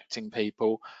be impacting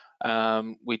people.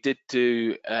 We did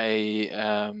do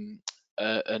a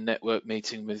network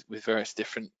meeting with various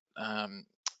different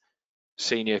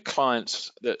senior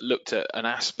clients that looked at an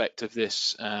aspect of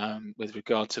this with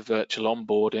regard to virtual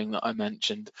onboarding that I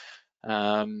mentioned.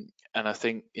 And I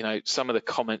think some of the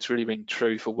comments really ring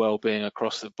true for well-being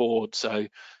across the board. So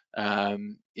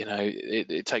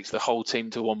it takes the whole team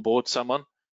to onboard someone,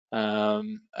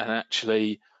 and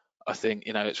actually I think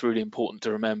it's really important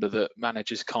to remember that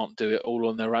managers can't do it all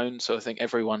on their own. So I think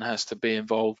everyone has to be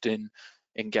involved in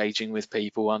engaging with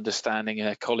people, understanding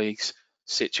their colleagues'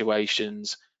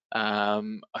 situations.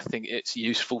 I think it's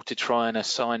useful to try and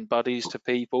assign buddies to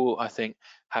people. I think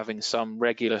having some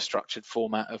regular structured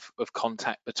format of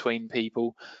contact between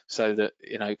people, so that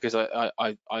because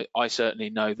I certainly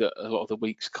know that a lot of the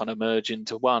weeks kind of merge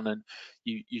into one, and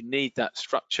you need that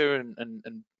structure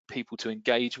and people to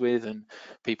engage with, and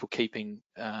people keeping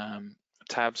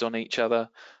tabs on each other.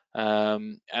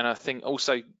 And I think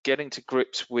also getting to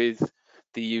grips with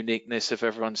the uniqueness of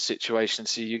everyone's situation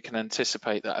so you can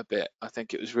anticipate that a bit. I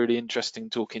think it was really interesting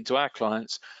talking to our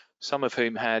clients, some of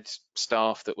whom had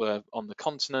staff that were on the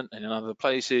continent and in other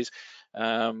places,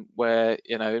 where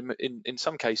in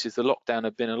some cases the lockdown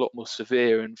had been a lot more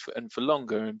severe and for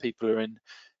longer, and people are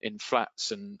in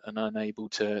flats and unable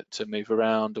to move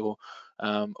around or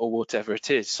whatever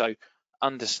it is. So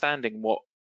understanding what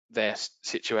their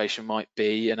situation might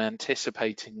be and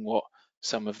anticipating what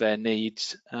some of their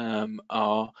needs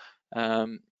are,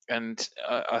 and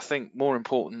I think more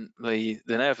importantly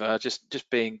than ever, just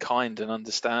being kind and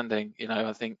understanding.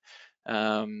 I think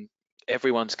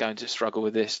everyone's going to struggle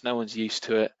with this. No one's used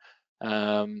to it,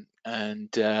 and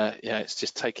it's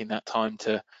just taking that time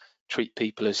to treat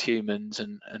people as humans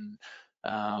and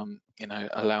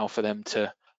allow for them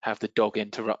to have the dog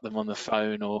interrupt them on the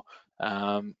phone, or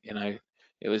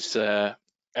it was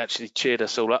actually cheered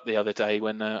us all up the other day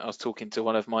when I was talking to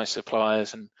one of my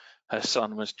suppliers, and her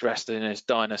son was dressed in his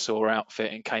dinosaur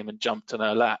outfit and came and jumped on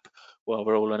her lap while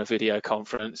we're all on a video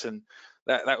conference, and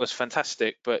that was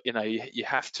fantastic. But you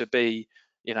have to be,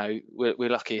 we're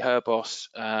lucky her boss,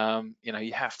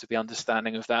 you have to be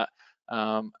understanding of that,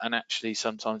 and actually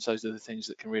sometimes those are the things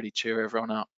that can really cheer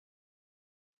everyone up.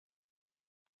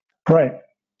 Great.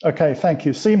 Okay, thank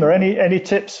you. Seema, any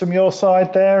tips from your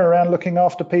side there around looking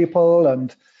after people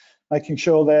and making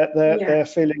sure they're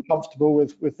feeling comfortable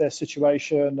with their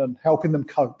situation and helping them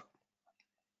cope?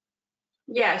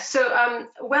 Yeah, so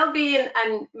well-being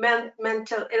and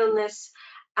mental illness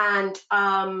and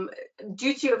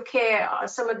duty of care are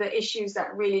some of the issues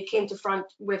that really came to front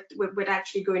with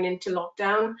actually going into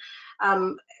lockdown.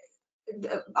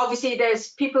 Obviously, there's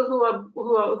people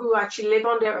who actually live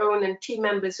on their own, and team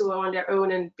members who are on their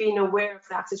own, and being aware of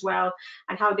that as well,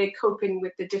 and how they're coping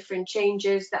with the different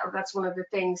changes. That's one of the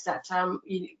things that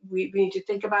we need to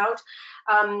think about.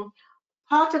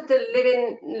 Part of the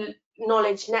Living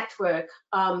Knowledge Network,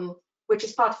 which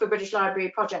is part of the British Library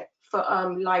project for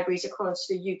libraries across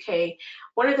the UK,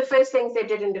 one of the first things they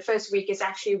did in the first week is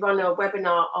actually run a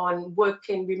webinar on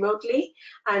working remotely.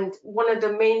 And one of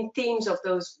the main themes of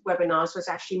those webinars was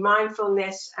actually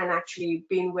mindfulness and actually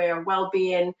being aware of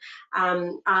well-being,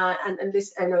 and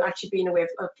actually being aware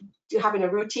of having a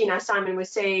routine, as Simon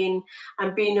was saying,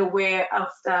 and being aware of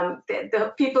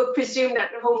the people presume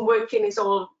that home working is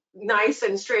all nice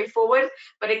and straightforward,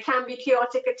 but it can be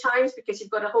chaotic at times because you've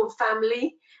got a whole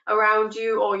family around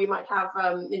you, or you might have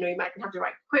you mightn't have the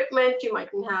right equipment, you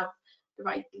mightn't have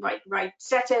right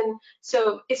setting.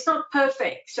 So it's not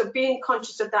perfect. So being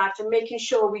conscious of that and making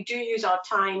sure we do use our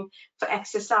time for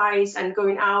exercise and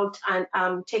going out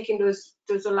and taking those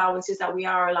allowances that we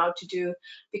are allowed to do,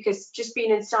 because just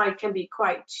being inside can be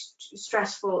quite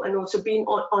stressful, and also being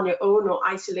on your own or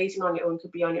isolating on your own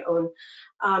could be on your own.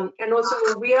 And also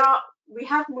we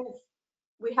have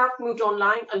moved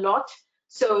online a lot.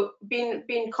 So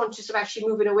being conscious of actually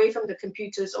moving away from the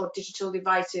computers or digital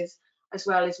devices as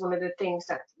well is one of the things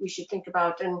that we should think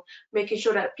about, and making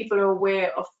sure that people are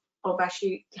aware of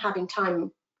actually having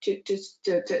time to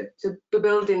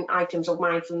build in items of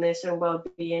mindfulness and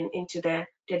well-being into their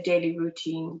daily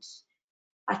routines.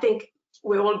 I think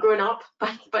we're all grown up,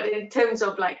 but in terms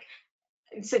of like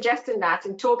suggesting that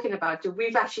and talking about it,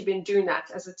 we've actually been doing that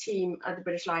as a team at the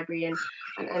British Library and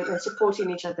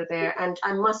supporting each other there. And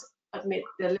I must admit,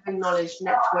 the Living Knowledge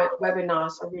Network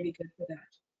webinars are really good for that.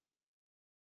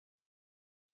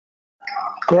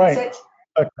 Great. That's it.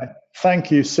 Okay, thank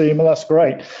you, Seema. That's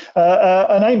great.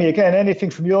 And Amy, again, anything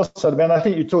from your side? I mean, I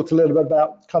think you talked a little bit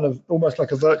about kind of almost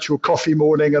like a virtual coffee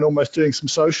morning and almost doing some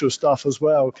social stuff as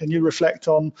well. Can you reflect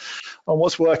on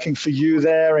what's working for you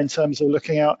there in terms of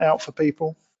looking out for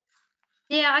people?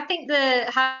 Yeah, I think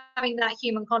having that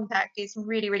human contact is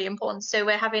really, really important. So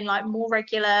we're having like more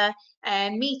regular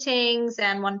meetings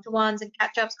and one-to-ones and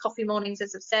catch-ups, coffee mornings,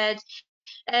 as I've said.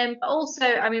 But also,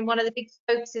 I mean, one of the big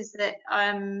focuses that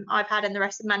I've had and the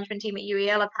rest of the management team at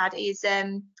UEL have had is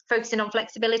focusing on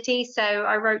flexibility. So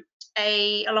I wrote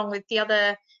along with the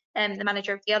other, the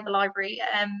manager of the other library,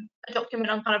 a document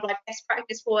on kind of like best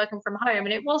practice for working from home.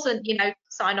 And it wasn't,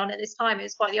 signed on at this time. It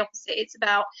was quite the opposite. It's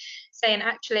about saying,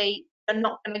 actually, you're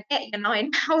not going to get your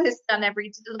 9 hours done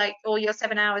or your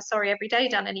 7 hours, every day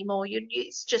done anymore.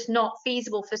 It's just not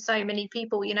feasible for so many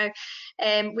people. We have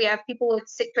people with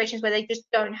situations where they just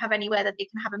don't have anywhere that they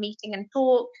can have a meeting and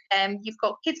talk. You've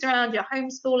got kids around, you're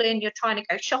homeschooling, you're trying to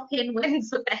go shopping.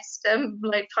 When's the best time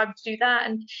to do that?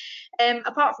 And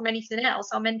apart from anything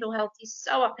else, our mental health is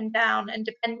so up and down and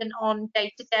dependent on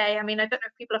day to day. I mean, I don't know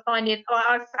if people are finding,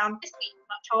 I've found this week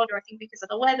much harder, I think, because of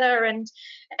the weather, and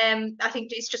I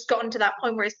think it's just gotten to that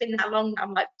point where it's been that long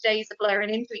now, like days are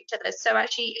blurring into each other. So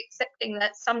actually accepting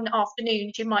that some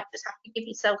afternoons you might just have to give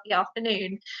yourself the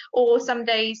afternoon, or some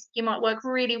days you might work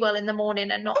really well in the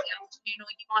morning and not the afternoon, or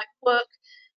you might work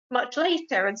much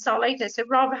later and start later. So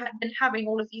rather than having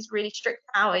all of these really strict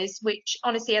hours, which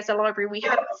honestly as a library we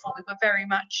had before, we were very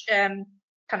much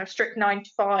kind of strict 9 to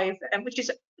 5, which is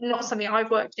not something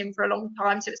I've worked in for a long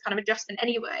time, so it's kind of adjusting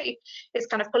anyway. It's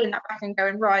kind of pulling that back and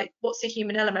going, right, what's the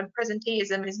human element?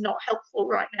 Presenteeism is not helpful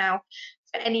right now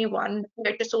for anyone.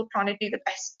 We're just all trying to do the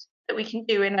best that we can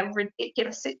do in a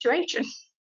ridiculous situation.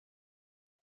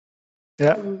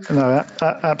 Yeah, no,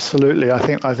 absolutely. I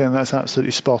think that's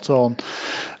absolutely spot on.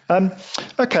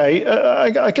 Okay,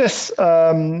 I guess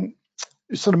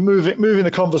sort of moving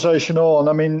the conversation on.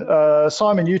 I mean,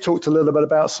 Simon, you talked a little bit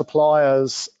about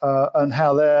suppliers and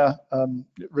how they're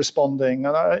responding,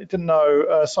 and I didn't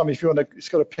know, Simon, if you want to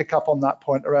just got to pick up on that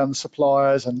point around the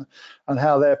suppliers and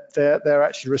how they're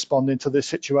actually responding to this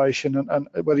situation, and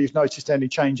whether you've noticed any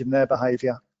change in their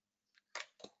behaviour.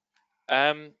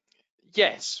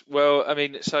 Yes, well, I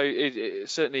mean, so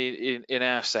certainly in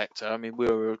our sector, I mean,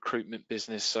 we're a recruitment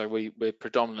business, so we're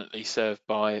predominantly served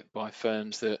by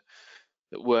firms that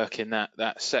work in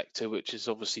that sector, which is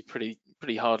obviously pretty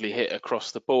hardly hit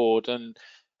across the board. And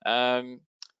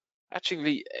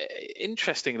actually,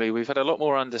 interestingly, we've had a lot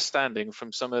more understanding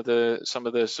from some of the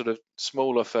sort of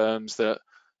smaller firms that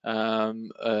are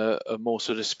more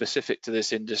sort of specific to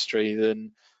this industry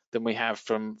than we have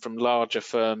from larger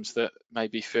firms that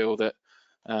maybe feel that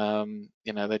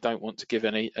they don't want to give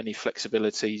any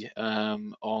flexibility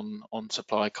on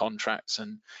supply contracts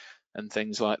and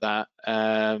things like that.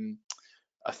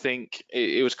 I think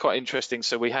it was quite interesting.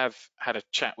 So we have had a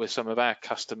chat with some of our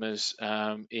customers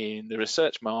in the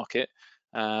research market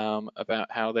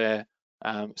about how their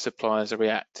suppliers are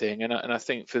reacting, and I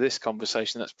think for this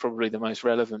conversation that's probably the most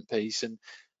relevant piece. And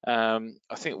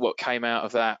I think what came out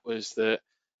of that was that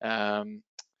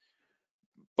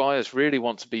buyers really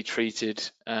want to be treated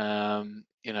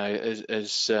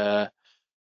as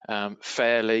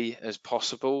fairly as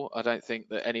possible. I don't think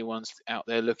that anyone's out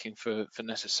there looking for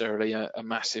necessarily a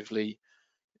massively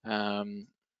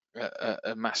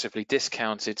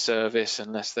discounted service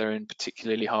unless they're in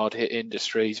particularly hard hit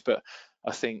industries. But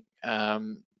I think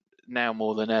now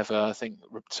more than ever, I think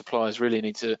suppliers really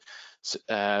need to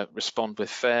respond with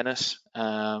fairness,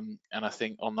 and I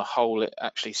think on the whole it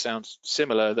actually sounds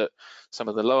similar that some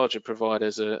of the larger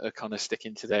providers are kind of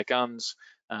sticking to their guns,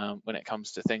 when it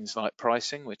comes to things like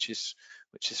pricing, which is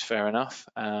fair enough.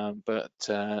 But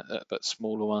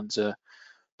smaller ones are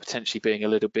potentially being a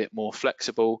little bit more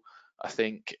flexible. I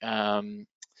think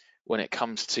when it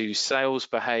comes to sales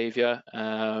behavior,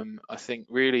 I think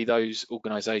really those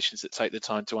organizations that take the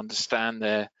time to understand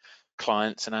their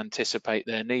clients and anticipate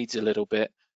their needs a little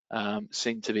bit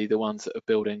seem to be the ones that are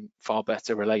building far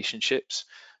better relationships.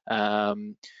 I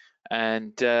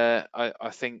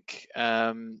think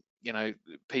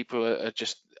people are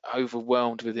just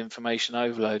overwhelmed with information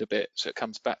overload a bit, so it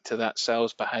comes back to that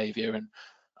sales behavior and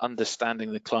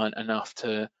understanding the client enough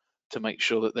to make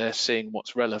sure that they're seeing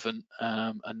what's relevant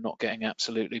and not getting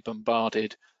absolutely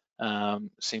bombarded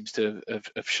seems to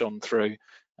have shone through.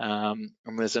 And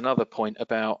there's another point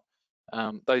about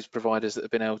those providers that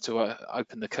have been able to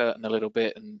open the curtain a little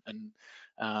bit and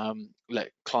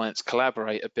let clients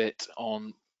collaborate a bit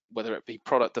on whether it be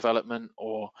product development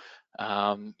or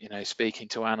speaking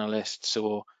to analysts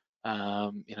or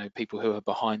people who are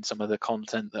behind some of the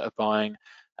content that are buying.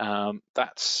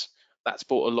 That's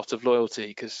brought a lot of loyalty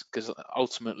because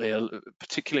ultimately,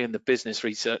 particularly in the business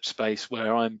research space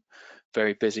where I'm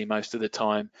very busy most of the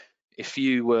time, if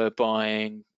you were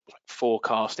buying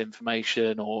forecast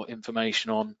information or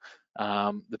information on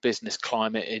the business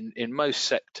climate in most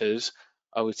sectors,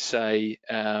 I would say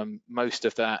most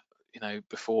of that,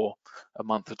 before a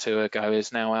month or two ago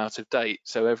is now out of date.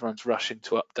 So everyone's rushing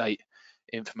to update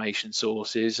information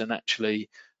sources, and actually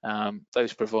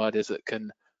those providers that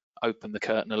can open the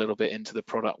curtain a little bit into the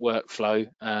product workflow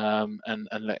and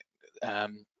let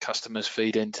customers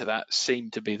feed into that seem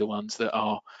to be the ones that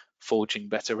are forging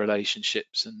better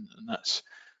relationships, and that's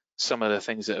some of the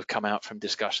things that have come out from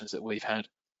discussions that we've had.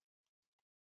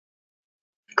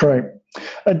 Great.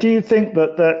 And do you think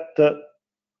that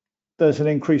there's an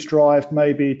increased drive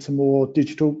maybe to more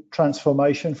digital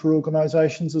transformation for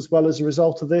organizations as well as a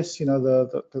result of this?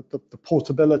 The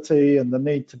portability and the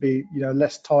need to be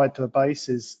less tied to a base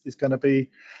is going to be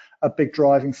a big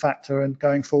driving factor in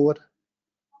going forward.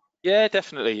 Yeah,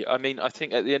 definitely. I mean, I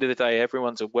think at the end of the day,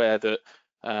 everyone's aware that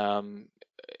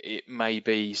it may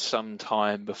be some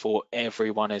time before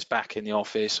everyone is back in the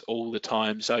office all the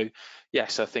time. So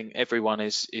yes, I think everyone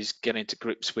is getting to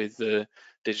grips with the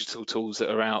digital tools that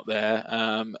are out there,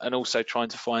 and also trying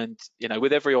to find,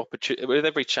 with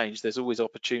every change, there's always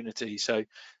opportunity. So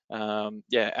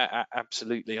yeah,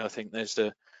 absolutely. I think there's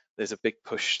a big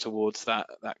push towards that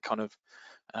kind of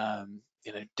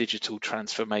digital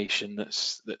transformation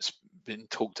that's been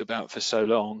talked about for so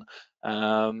long.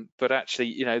 But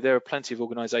actually, there are plenty of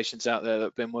organizations out there that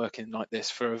have been working like this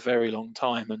for a very long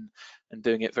time and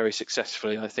doing it very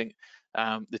successfully. I think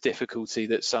the difficulty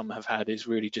that some have had is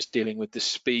really just dealing with the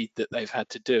speed that they've had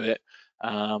to do it,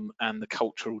 and the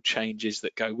cultural changes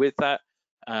that go with that.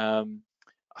 I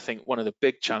think one of the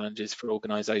big challenges for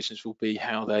organizations will be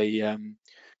how they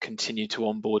continue to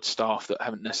onboard staff that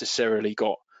haven't necessarily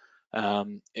got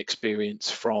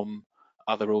experience from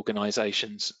other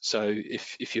organizations. So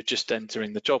if you're just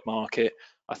entering the job market,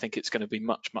 I think it's going to be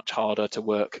much harder to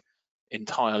work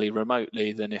entirely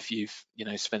remotely than if you've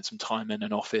spent some time in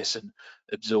an office and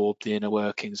absorbed the inner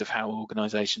workings of how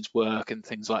organizations work and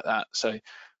things like that. So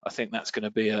I think that's going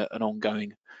to be an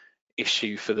ongoing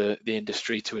issue for the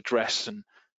industry to address and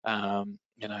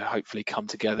hopefully come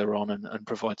together on and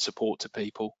provide support to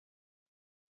people.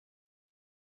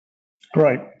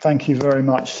 Great, thank you very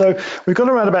much. So we've got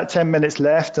around about 10 minutes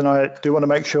left, and I do want to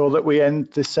make sure that we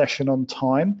end this session on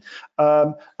time.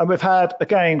 And we've had,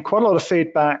 again, quite a lot of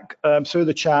feedback through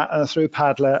the chat and through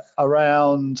Padlet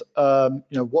around,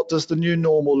 what does the new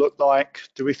normal look like?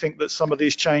 Do we think that some of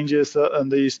these changes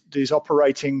and these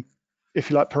operating, if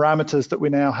you like, parameters that we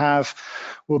now have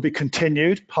will be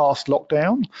continued past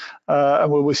lockdown,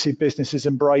 and will we see businesses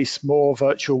embrace more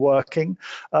virtual working?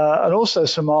 And also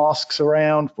some asks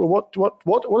around, well,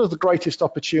 what are the greatest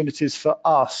opportunities for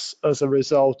us as a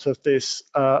result of this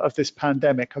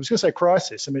pandemic? I was going to say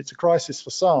crisis. I mean, it's a crisis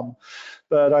for some,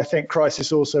 but I think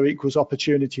crisis also equals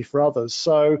opportunity for others.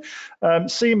 So,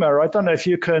 Seema, I don't know if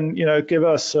you can, give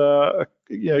us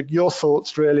your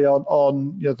thoughts really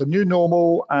on the new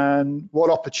normal and what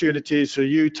opportunities are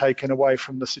you taking away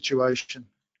from the situation?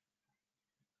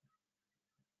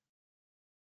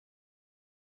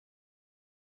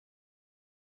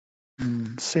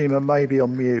 Seema may be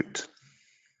on mute.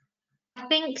 I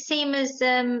think Seema's,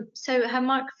 so her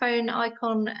microphone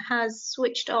icon has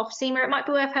switched off. Seema, it might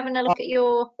be worth having a look at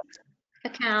your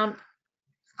account.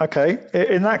 Okay,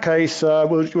 in that case,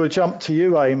 we'll jump to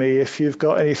you, Amy, if you've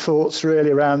got any thoughts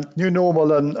really around new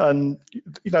normal and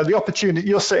you know, the opportunity.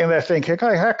 You're sitting there thinking,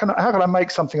 okay, how can I make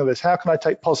something of this? How can I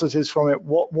take positives from it?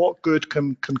 What good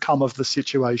can come of the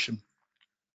situation?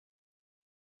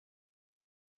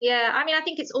 Yeah, I mean, I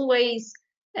think it's always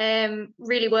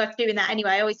really worth doing that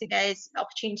anyway. I always think there's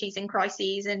opportunities in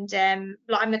crises, and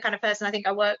like I'm the kind of person, I think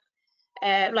I work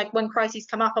like when crises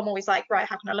come up, I'm always like, right,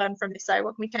 how can I learn from this? So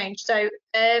what can we change? So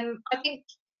I think,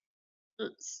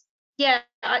 yeah,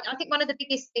 I think one of the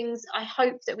biggest things I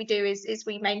hope that we do is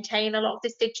we maintain a lot of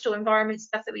this digital environment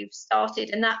stuff that we've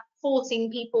started, and that forcing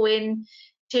people in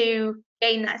to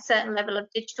gain that certain level of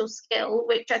digital skill,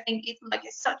 which I think is like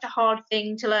it's such a hard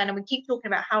thing to learn, and we keep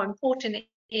talking about how important it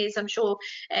is. I'm sure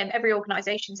every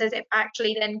organisation says it,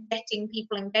 actually then getting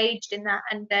people engaged in that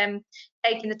and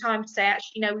taking the time to say,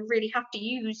 actually, you know, we really have to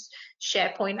use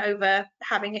SharePoint over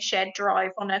having a shared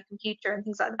drive on a computer and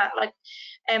things like that. Like,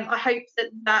 I hope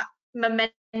that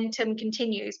momentum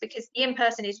continues, because the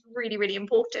in-person is really, really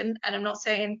important, and I'm not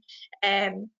saying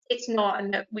it's not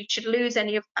and that we should lose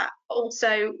any of that. But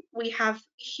also, we have a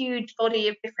huge body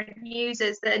of different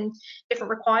users and different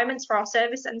requirements for our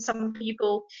service, and some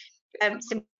people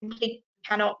simply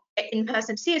cannot get in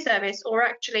person to see a service, or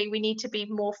actually we need to be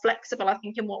more flexible, I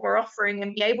think, in what we're offering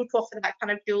and be able to offer that kind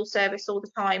of dual service all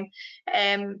the time.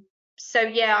 So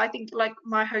yeah, I think like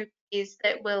my hope is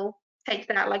that we'll take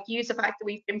that, like use the fact that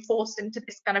we've been forced into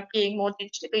this kind of being more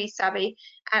digitally savvy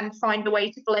and find a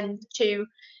way to blend the two,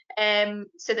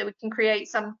 so that we can create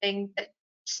something that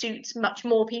suits much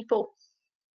more people.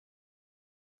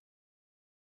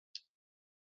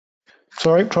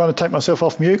 Sorry, trying to take myself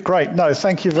off mute. Great. No,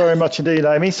 thank you very much indeed,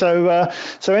 Amy. So,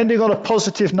 so ending on a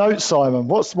positive note, Simon.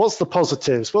 What's the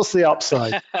positives? What's the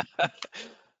upside?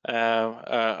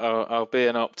 I'll be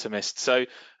an optimist. So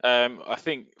I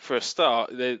think for a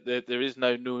start, there is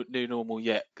no new normal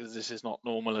yet, because this is not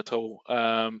normal at all.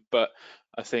 But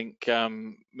I think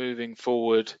moving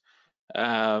forward,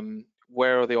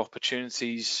 where are the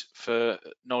opportunities for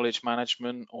knowledge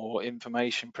management or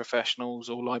information professionals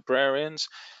or librarians?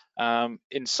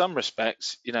 In some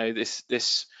respects, you know,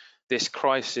 this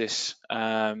crisis,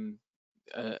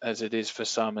 as it is for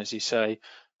some, as you say,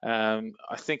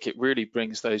 I think it really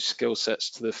brings those skill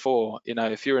sets to the fore. You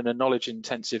know, if you're in a knowledge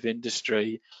intensive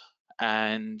industry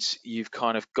and you've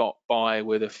kind of got by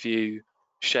with a few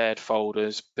shared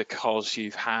folders because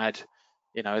you've had,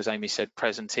 you know, as Amy said,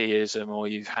 presenteeism, or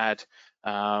you've had,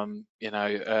 you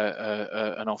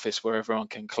know, an office where everyone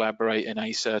can collaborate in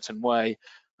a certain way.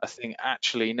 I think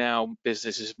actually now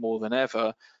businesses more than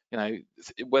ever, you know,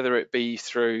 whether it be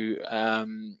through,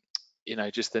 you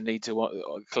know, just the need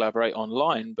to collaborate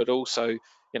online, but also,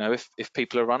 you know, if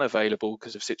people are unavailable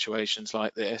because of situations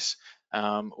like this,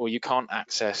 or you can't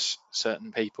access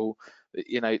certain people,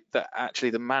 you know, that actually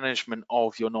the management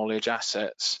of your knowledge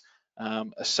assets are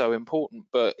so important.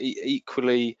 But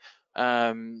equally,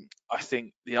 I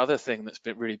think the other thing that's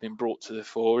really been brought to the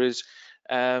fore is,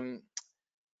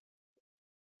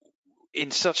 in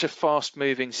such a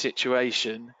fast-moving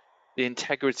situation, the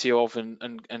integrity of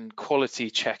and quality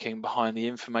checking behind the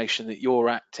information that you're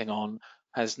acting on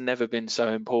has never been so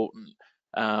important.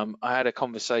 I had a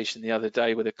conversation the other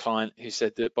day with a client who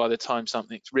said that by the time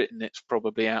something's written, it's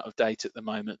probably out of date at the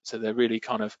moment. So they're really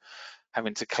kind of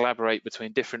having to collaborate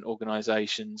between different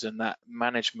organizations, and that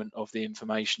management of the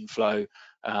information flow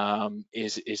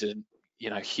is a, you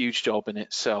know, huge job in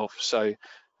itself. So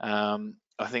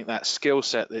I think that skill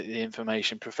set that the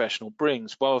information professional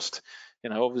brings, whilst,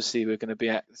 you know, obviously we're going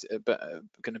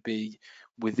to be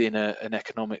within an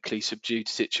economically subdued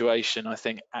situation, I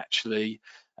think actually,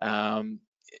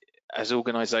 as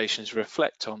organisations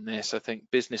reflect on this, I think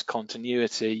business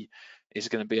continuity is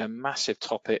going to be a massive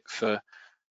topic for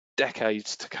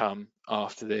decades to come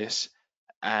after this.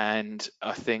 And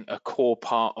I think a core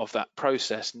part of that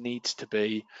process needs to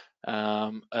be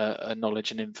a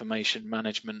knowledge and information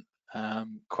management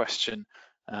question.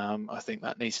 I think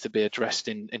that needs to be addressed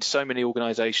in so many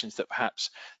organizations that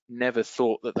perhaps never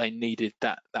thought that they needed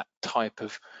that type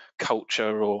of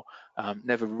culture, or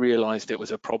never realized it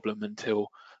was a problem until,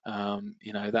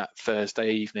 you know, that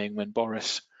Thursday evening when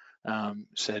Boris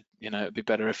said, you know, it'd be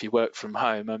better if you worked from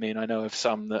home. I mean, I know of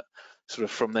some that sort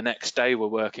of from the next day were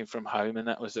working from home, and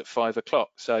that was at 5 o'clock.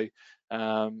 So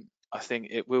I think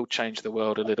it will change the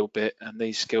world a little bit, and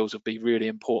these skills will be really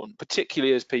important,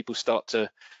 particularly as people start to,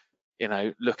 you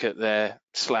know, look at their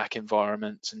Slack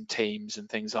environments and Teams and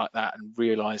things like that, and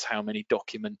realize how many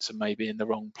documents are maybe in the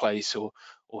wrong place or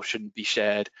shouldn't be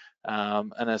shared.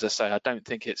 And as I say, I don't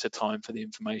think it's a time for the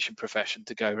information profession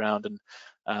to go around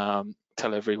and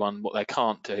tell everyone what they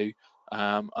can't do.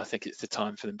 I think it's the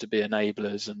time for them to be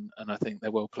enablers, and I think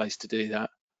they're well placed to do that.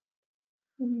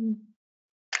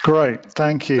 Great,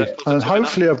 thank you. And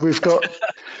hopefully we've got,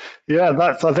 yeah,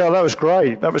 I think that was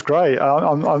great. That was great.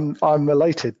 I'm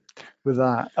elated with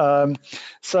that.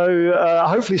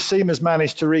 Hopefully Seema's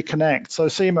managed to reconnect. So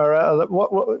Seema,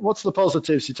 what's the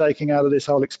positives you're taking out of this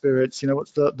whole experience? You know,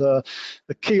 what's the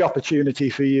key opportunity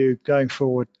for you going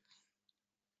forward?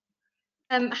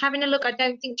 Having a look, I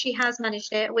don't think she has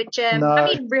managed it, which No. I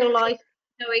mean, real life,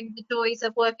 knowing the joys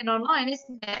of working online,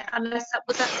 isn't it? Unless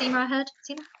was that Seema I heard?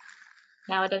 Seema?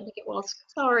 No, I don't think it was.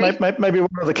 Sorry. Maybe one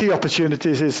of the key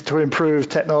opportunities is to improve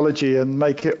technology and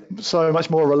make it so much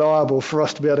more reliable for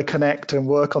us to be able to connect and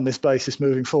work on this basis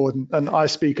moving forward. And I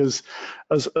speak as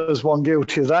one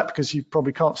guilty of that, because you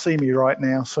probably can't see me right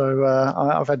now. So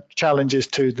I've had challenges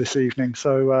too this evening.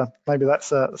 So maybe that's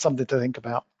something to think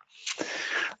about.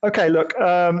 Okay, look,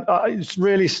 I'm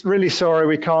really sorry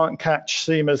we can't catch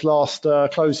Seema's last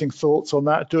closing thoughts on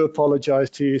that. I do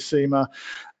apologise to you, Seema.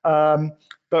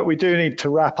 But we do need to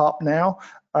wrap up now.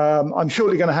 I'm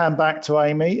shortly going to hand back to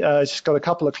Amy. She's got a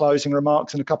couple of closing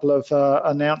remarks and a couple of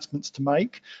announcements to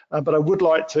make. But I would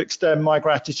like to extend my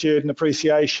gratitude and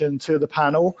appreciation to the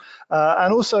panel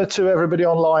and also to everybody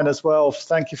online as well.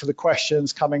 Thank you for the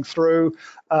questions coming through.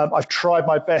 I've tried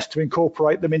my best to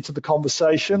incorporate them into the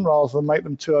conversation rather than make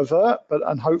them too overt,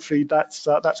 and hopefully that's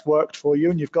worked for you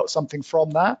and you've got something from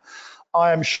that.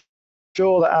 I am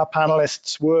sure that our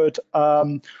panelists would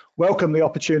welcome the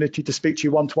opportunity to speak to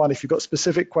you one-to-one if you've got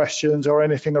specific questions or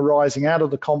anything arising out of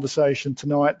the conversation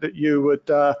tonight that you would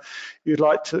you'd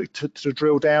like to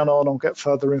drill down on or get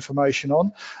further information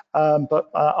on.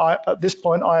 At this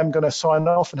point, I am going to sign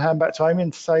off and hand back to Amy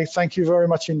and say thank you very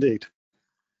much indeed.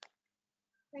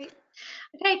 Great.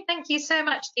 Okay, thank you so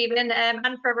much, Stephen,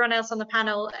 and for everyone else on the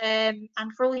panel, and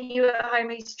for all you at home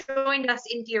who's joined us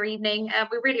into your evening.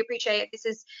 We really appreciate it.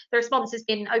 The response has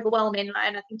been overwhelming,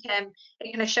 and I think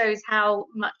it kind of shows how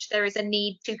much there is a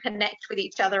need to connect with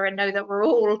each other and know that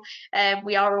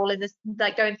we are all in this,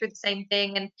 like, going through the same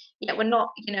thing, and yeah, we're not,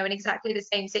 you know, in exactly the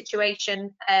same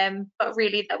situation, but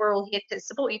really that we're all here to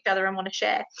support each other and want to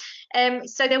share.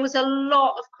 So there was a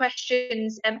lot of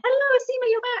questions. Hello,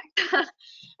 Seema, you're back.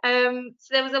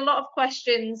 So there was a lot of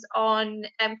questions on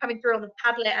coming through on the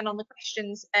Padlet and on the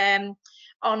questions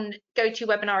on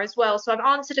GoToWebinar as well. So I've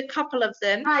answered a couple of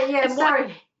them. Hi, yeah,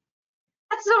 sorry.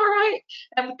 That's all right.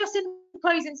 Just in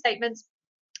closing statements.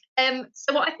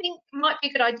 So what I think might be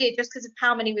a good idea, just because of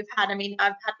how many we've had, I mean,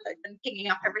 I've had them picking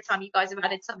up every time you guys have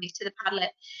added something to the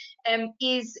Padlet,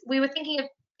 is we were thinking of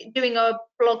doing a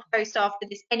blog post after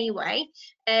this anyway.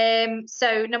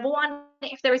 So number one,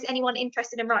 if there is anyone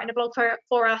interested in writing a blog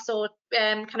for us or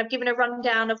kind of giving a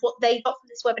rundown of what they got from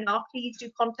this webinar, please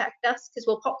do contact us, because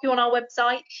we'll pop you on our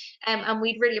website, and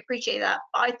we'd really appreciate that.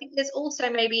 But I think there's also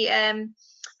maybe an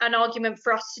argument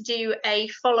for us to do a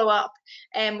follow-up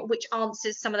which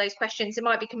answers some of those questions. It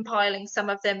might be compiling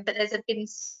some of them, but there's been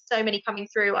so many coming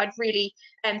through. I'd really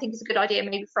think it's a good idea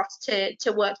maybe for us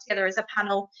to work together as a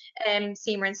panel,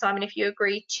 Seema and Simon, if you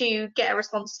agree, to get a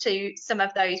response to some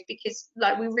of those, because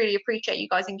like we really appreciate you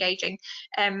guys engaging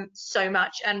so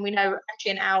much, and we know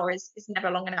actually an hour is never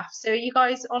long enough. So are you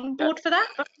guys on board for that?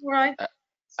 All right.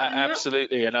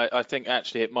 Absolutely, and I think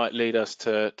actually it might lead us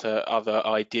to other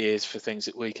ideas for things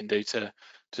that we can do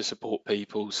to support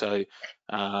people. So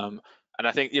and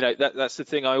I think, you know, that's the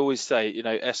thing I always say, you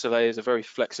know, SLA is a very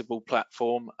flexible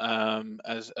platform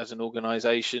as an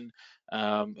organization.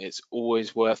 It's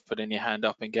always worth putting your hand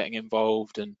up and getting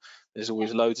involved, and there's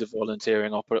always loads of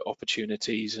volunteering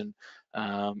opportunities, and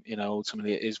you know,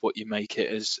 ultimately it is what you make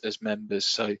it as members.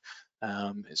 So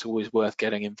it's always worth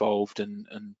getting involved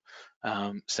and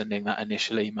sending that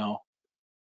initial email.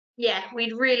 Yeah,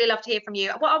 we'd really love to hear from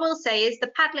you. What I will say is the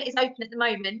Padlet is open at the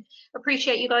moment.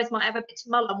 Appreciate you guys might have a bit to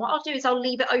mull on. What I'll do is I'll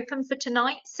leave it open for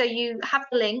tonight, so you have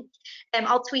the link.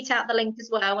 I'll tweet out the link as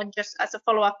well, and just as a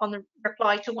follow-up on the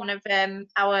reply to one of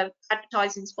our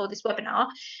advertisements for this webinar,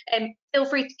 feel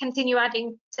free to continue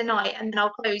adding tonight, and then I'll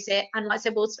close it. And like I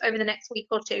said, over the next week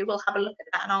or two, we'll have a look at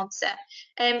that and answer.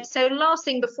 So last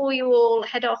thing before you all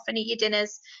head off and eat your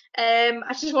dinners,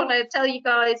 I just want to tell you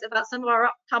guys about some of our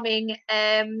upcoming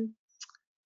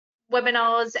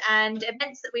webinars and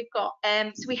events that we've got.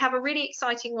 So we have a really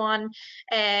exciting one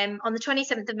on the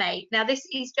 27th of May. Now this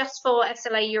is just for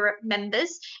SLA Europe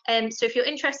members. So if you're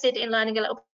interested in learning a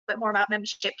little bit more about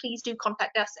membership, please do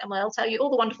contact us and we'll tell you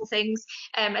all the wonderful things,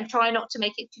 and try not to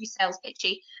make it too sales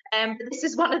pitchy. But this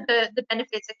is one of the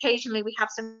benefits. Occasionally we have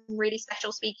some really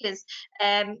special speakers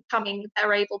coming that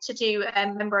are able to do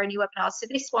member only webinars. So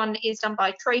this one is done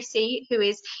by Tracy, who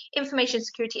is information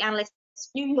security analyst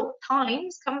New York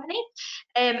Times company,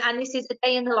 and this is a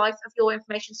day in the life of your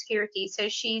information security. So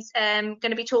she's going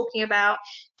to be talking about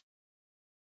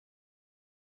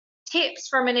tips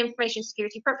from an information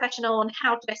security professional on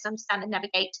how to best understand and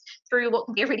navigate through what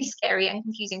can be a really scary and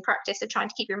confusing practice of trying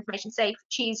to keep your information safe.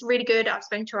 She's really good. I've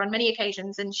spoken to her on many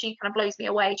occasions, and she kind of blows me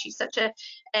away. She's such a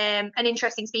an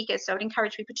interesting speaker, so I'd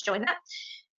encourage people to join that.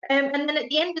 And then at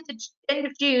the end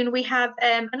of June, we have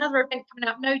another event coming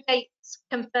up. No dates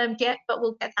confirmed yet, but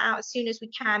we'll get that out as soon as we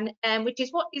can, which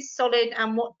is what is solid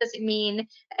and what does it mean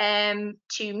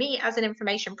to me as an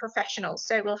information professional.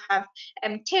 So we'll have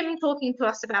Tim talking to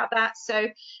us about that. So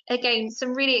again,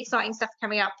 some really exciting stuff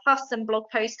coming up, plus some blog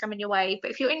posts coming your way. But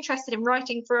if you're interested in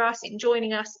writing for us, in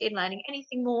joining us, in learning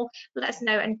anything more, let us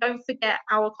know. And don't forget,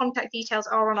 our contact details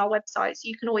are on our website, so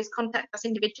you can always contact us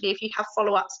individually if you have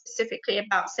follow-up specifically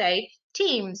about, say,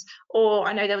 Teams, or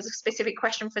I know there was a specific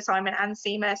question for Simon and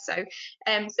Seema, so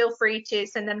feel free to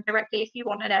send them directly if you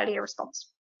want an earlier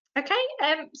response. Okay,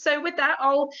 so with that,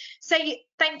 I'll say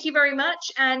thank you very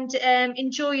much and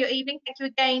enjoy your evening. Thank you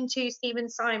again to Stephen,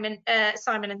 Simon and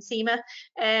Seema.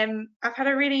 I've had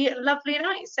a really lovely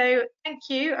night, so thank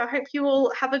you. I hope you all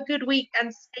have a good week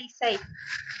and stay safe.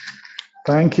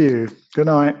 Thank you. Good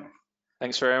night.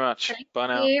 Thanks very much. Thank Bye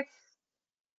now. you.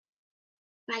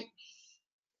 Bye.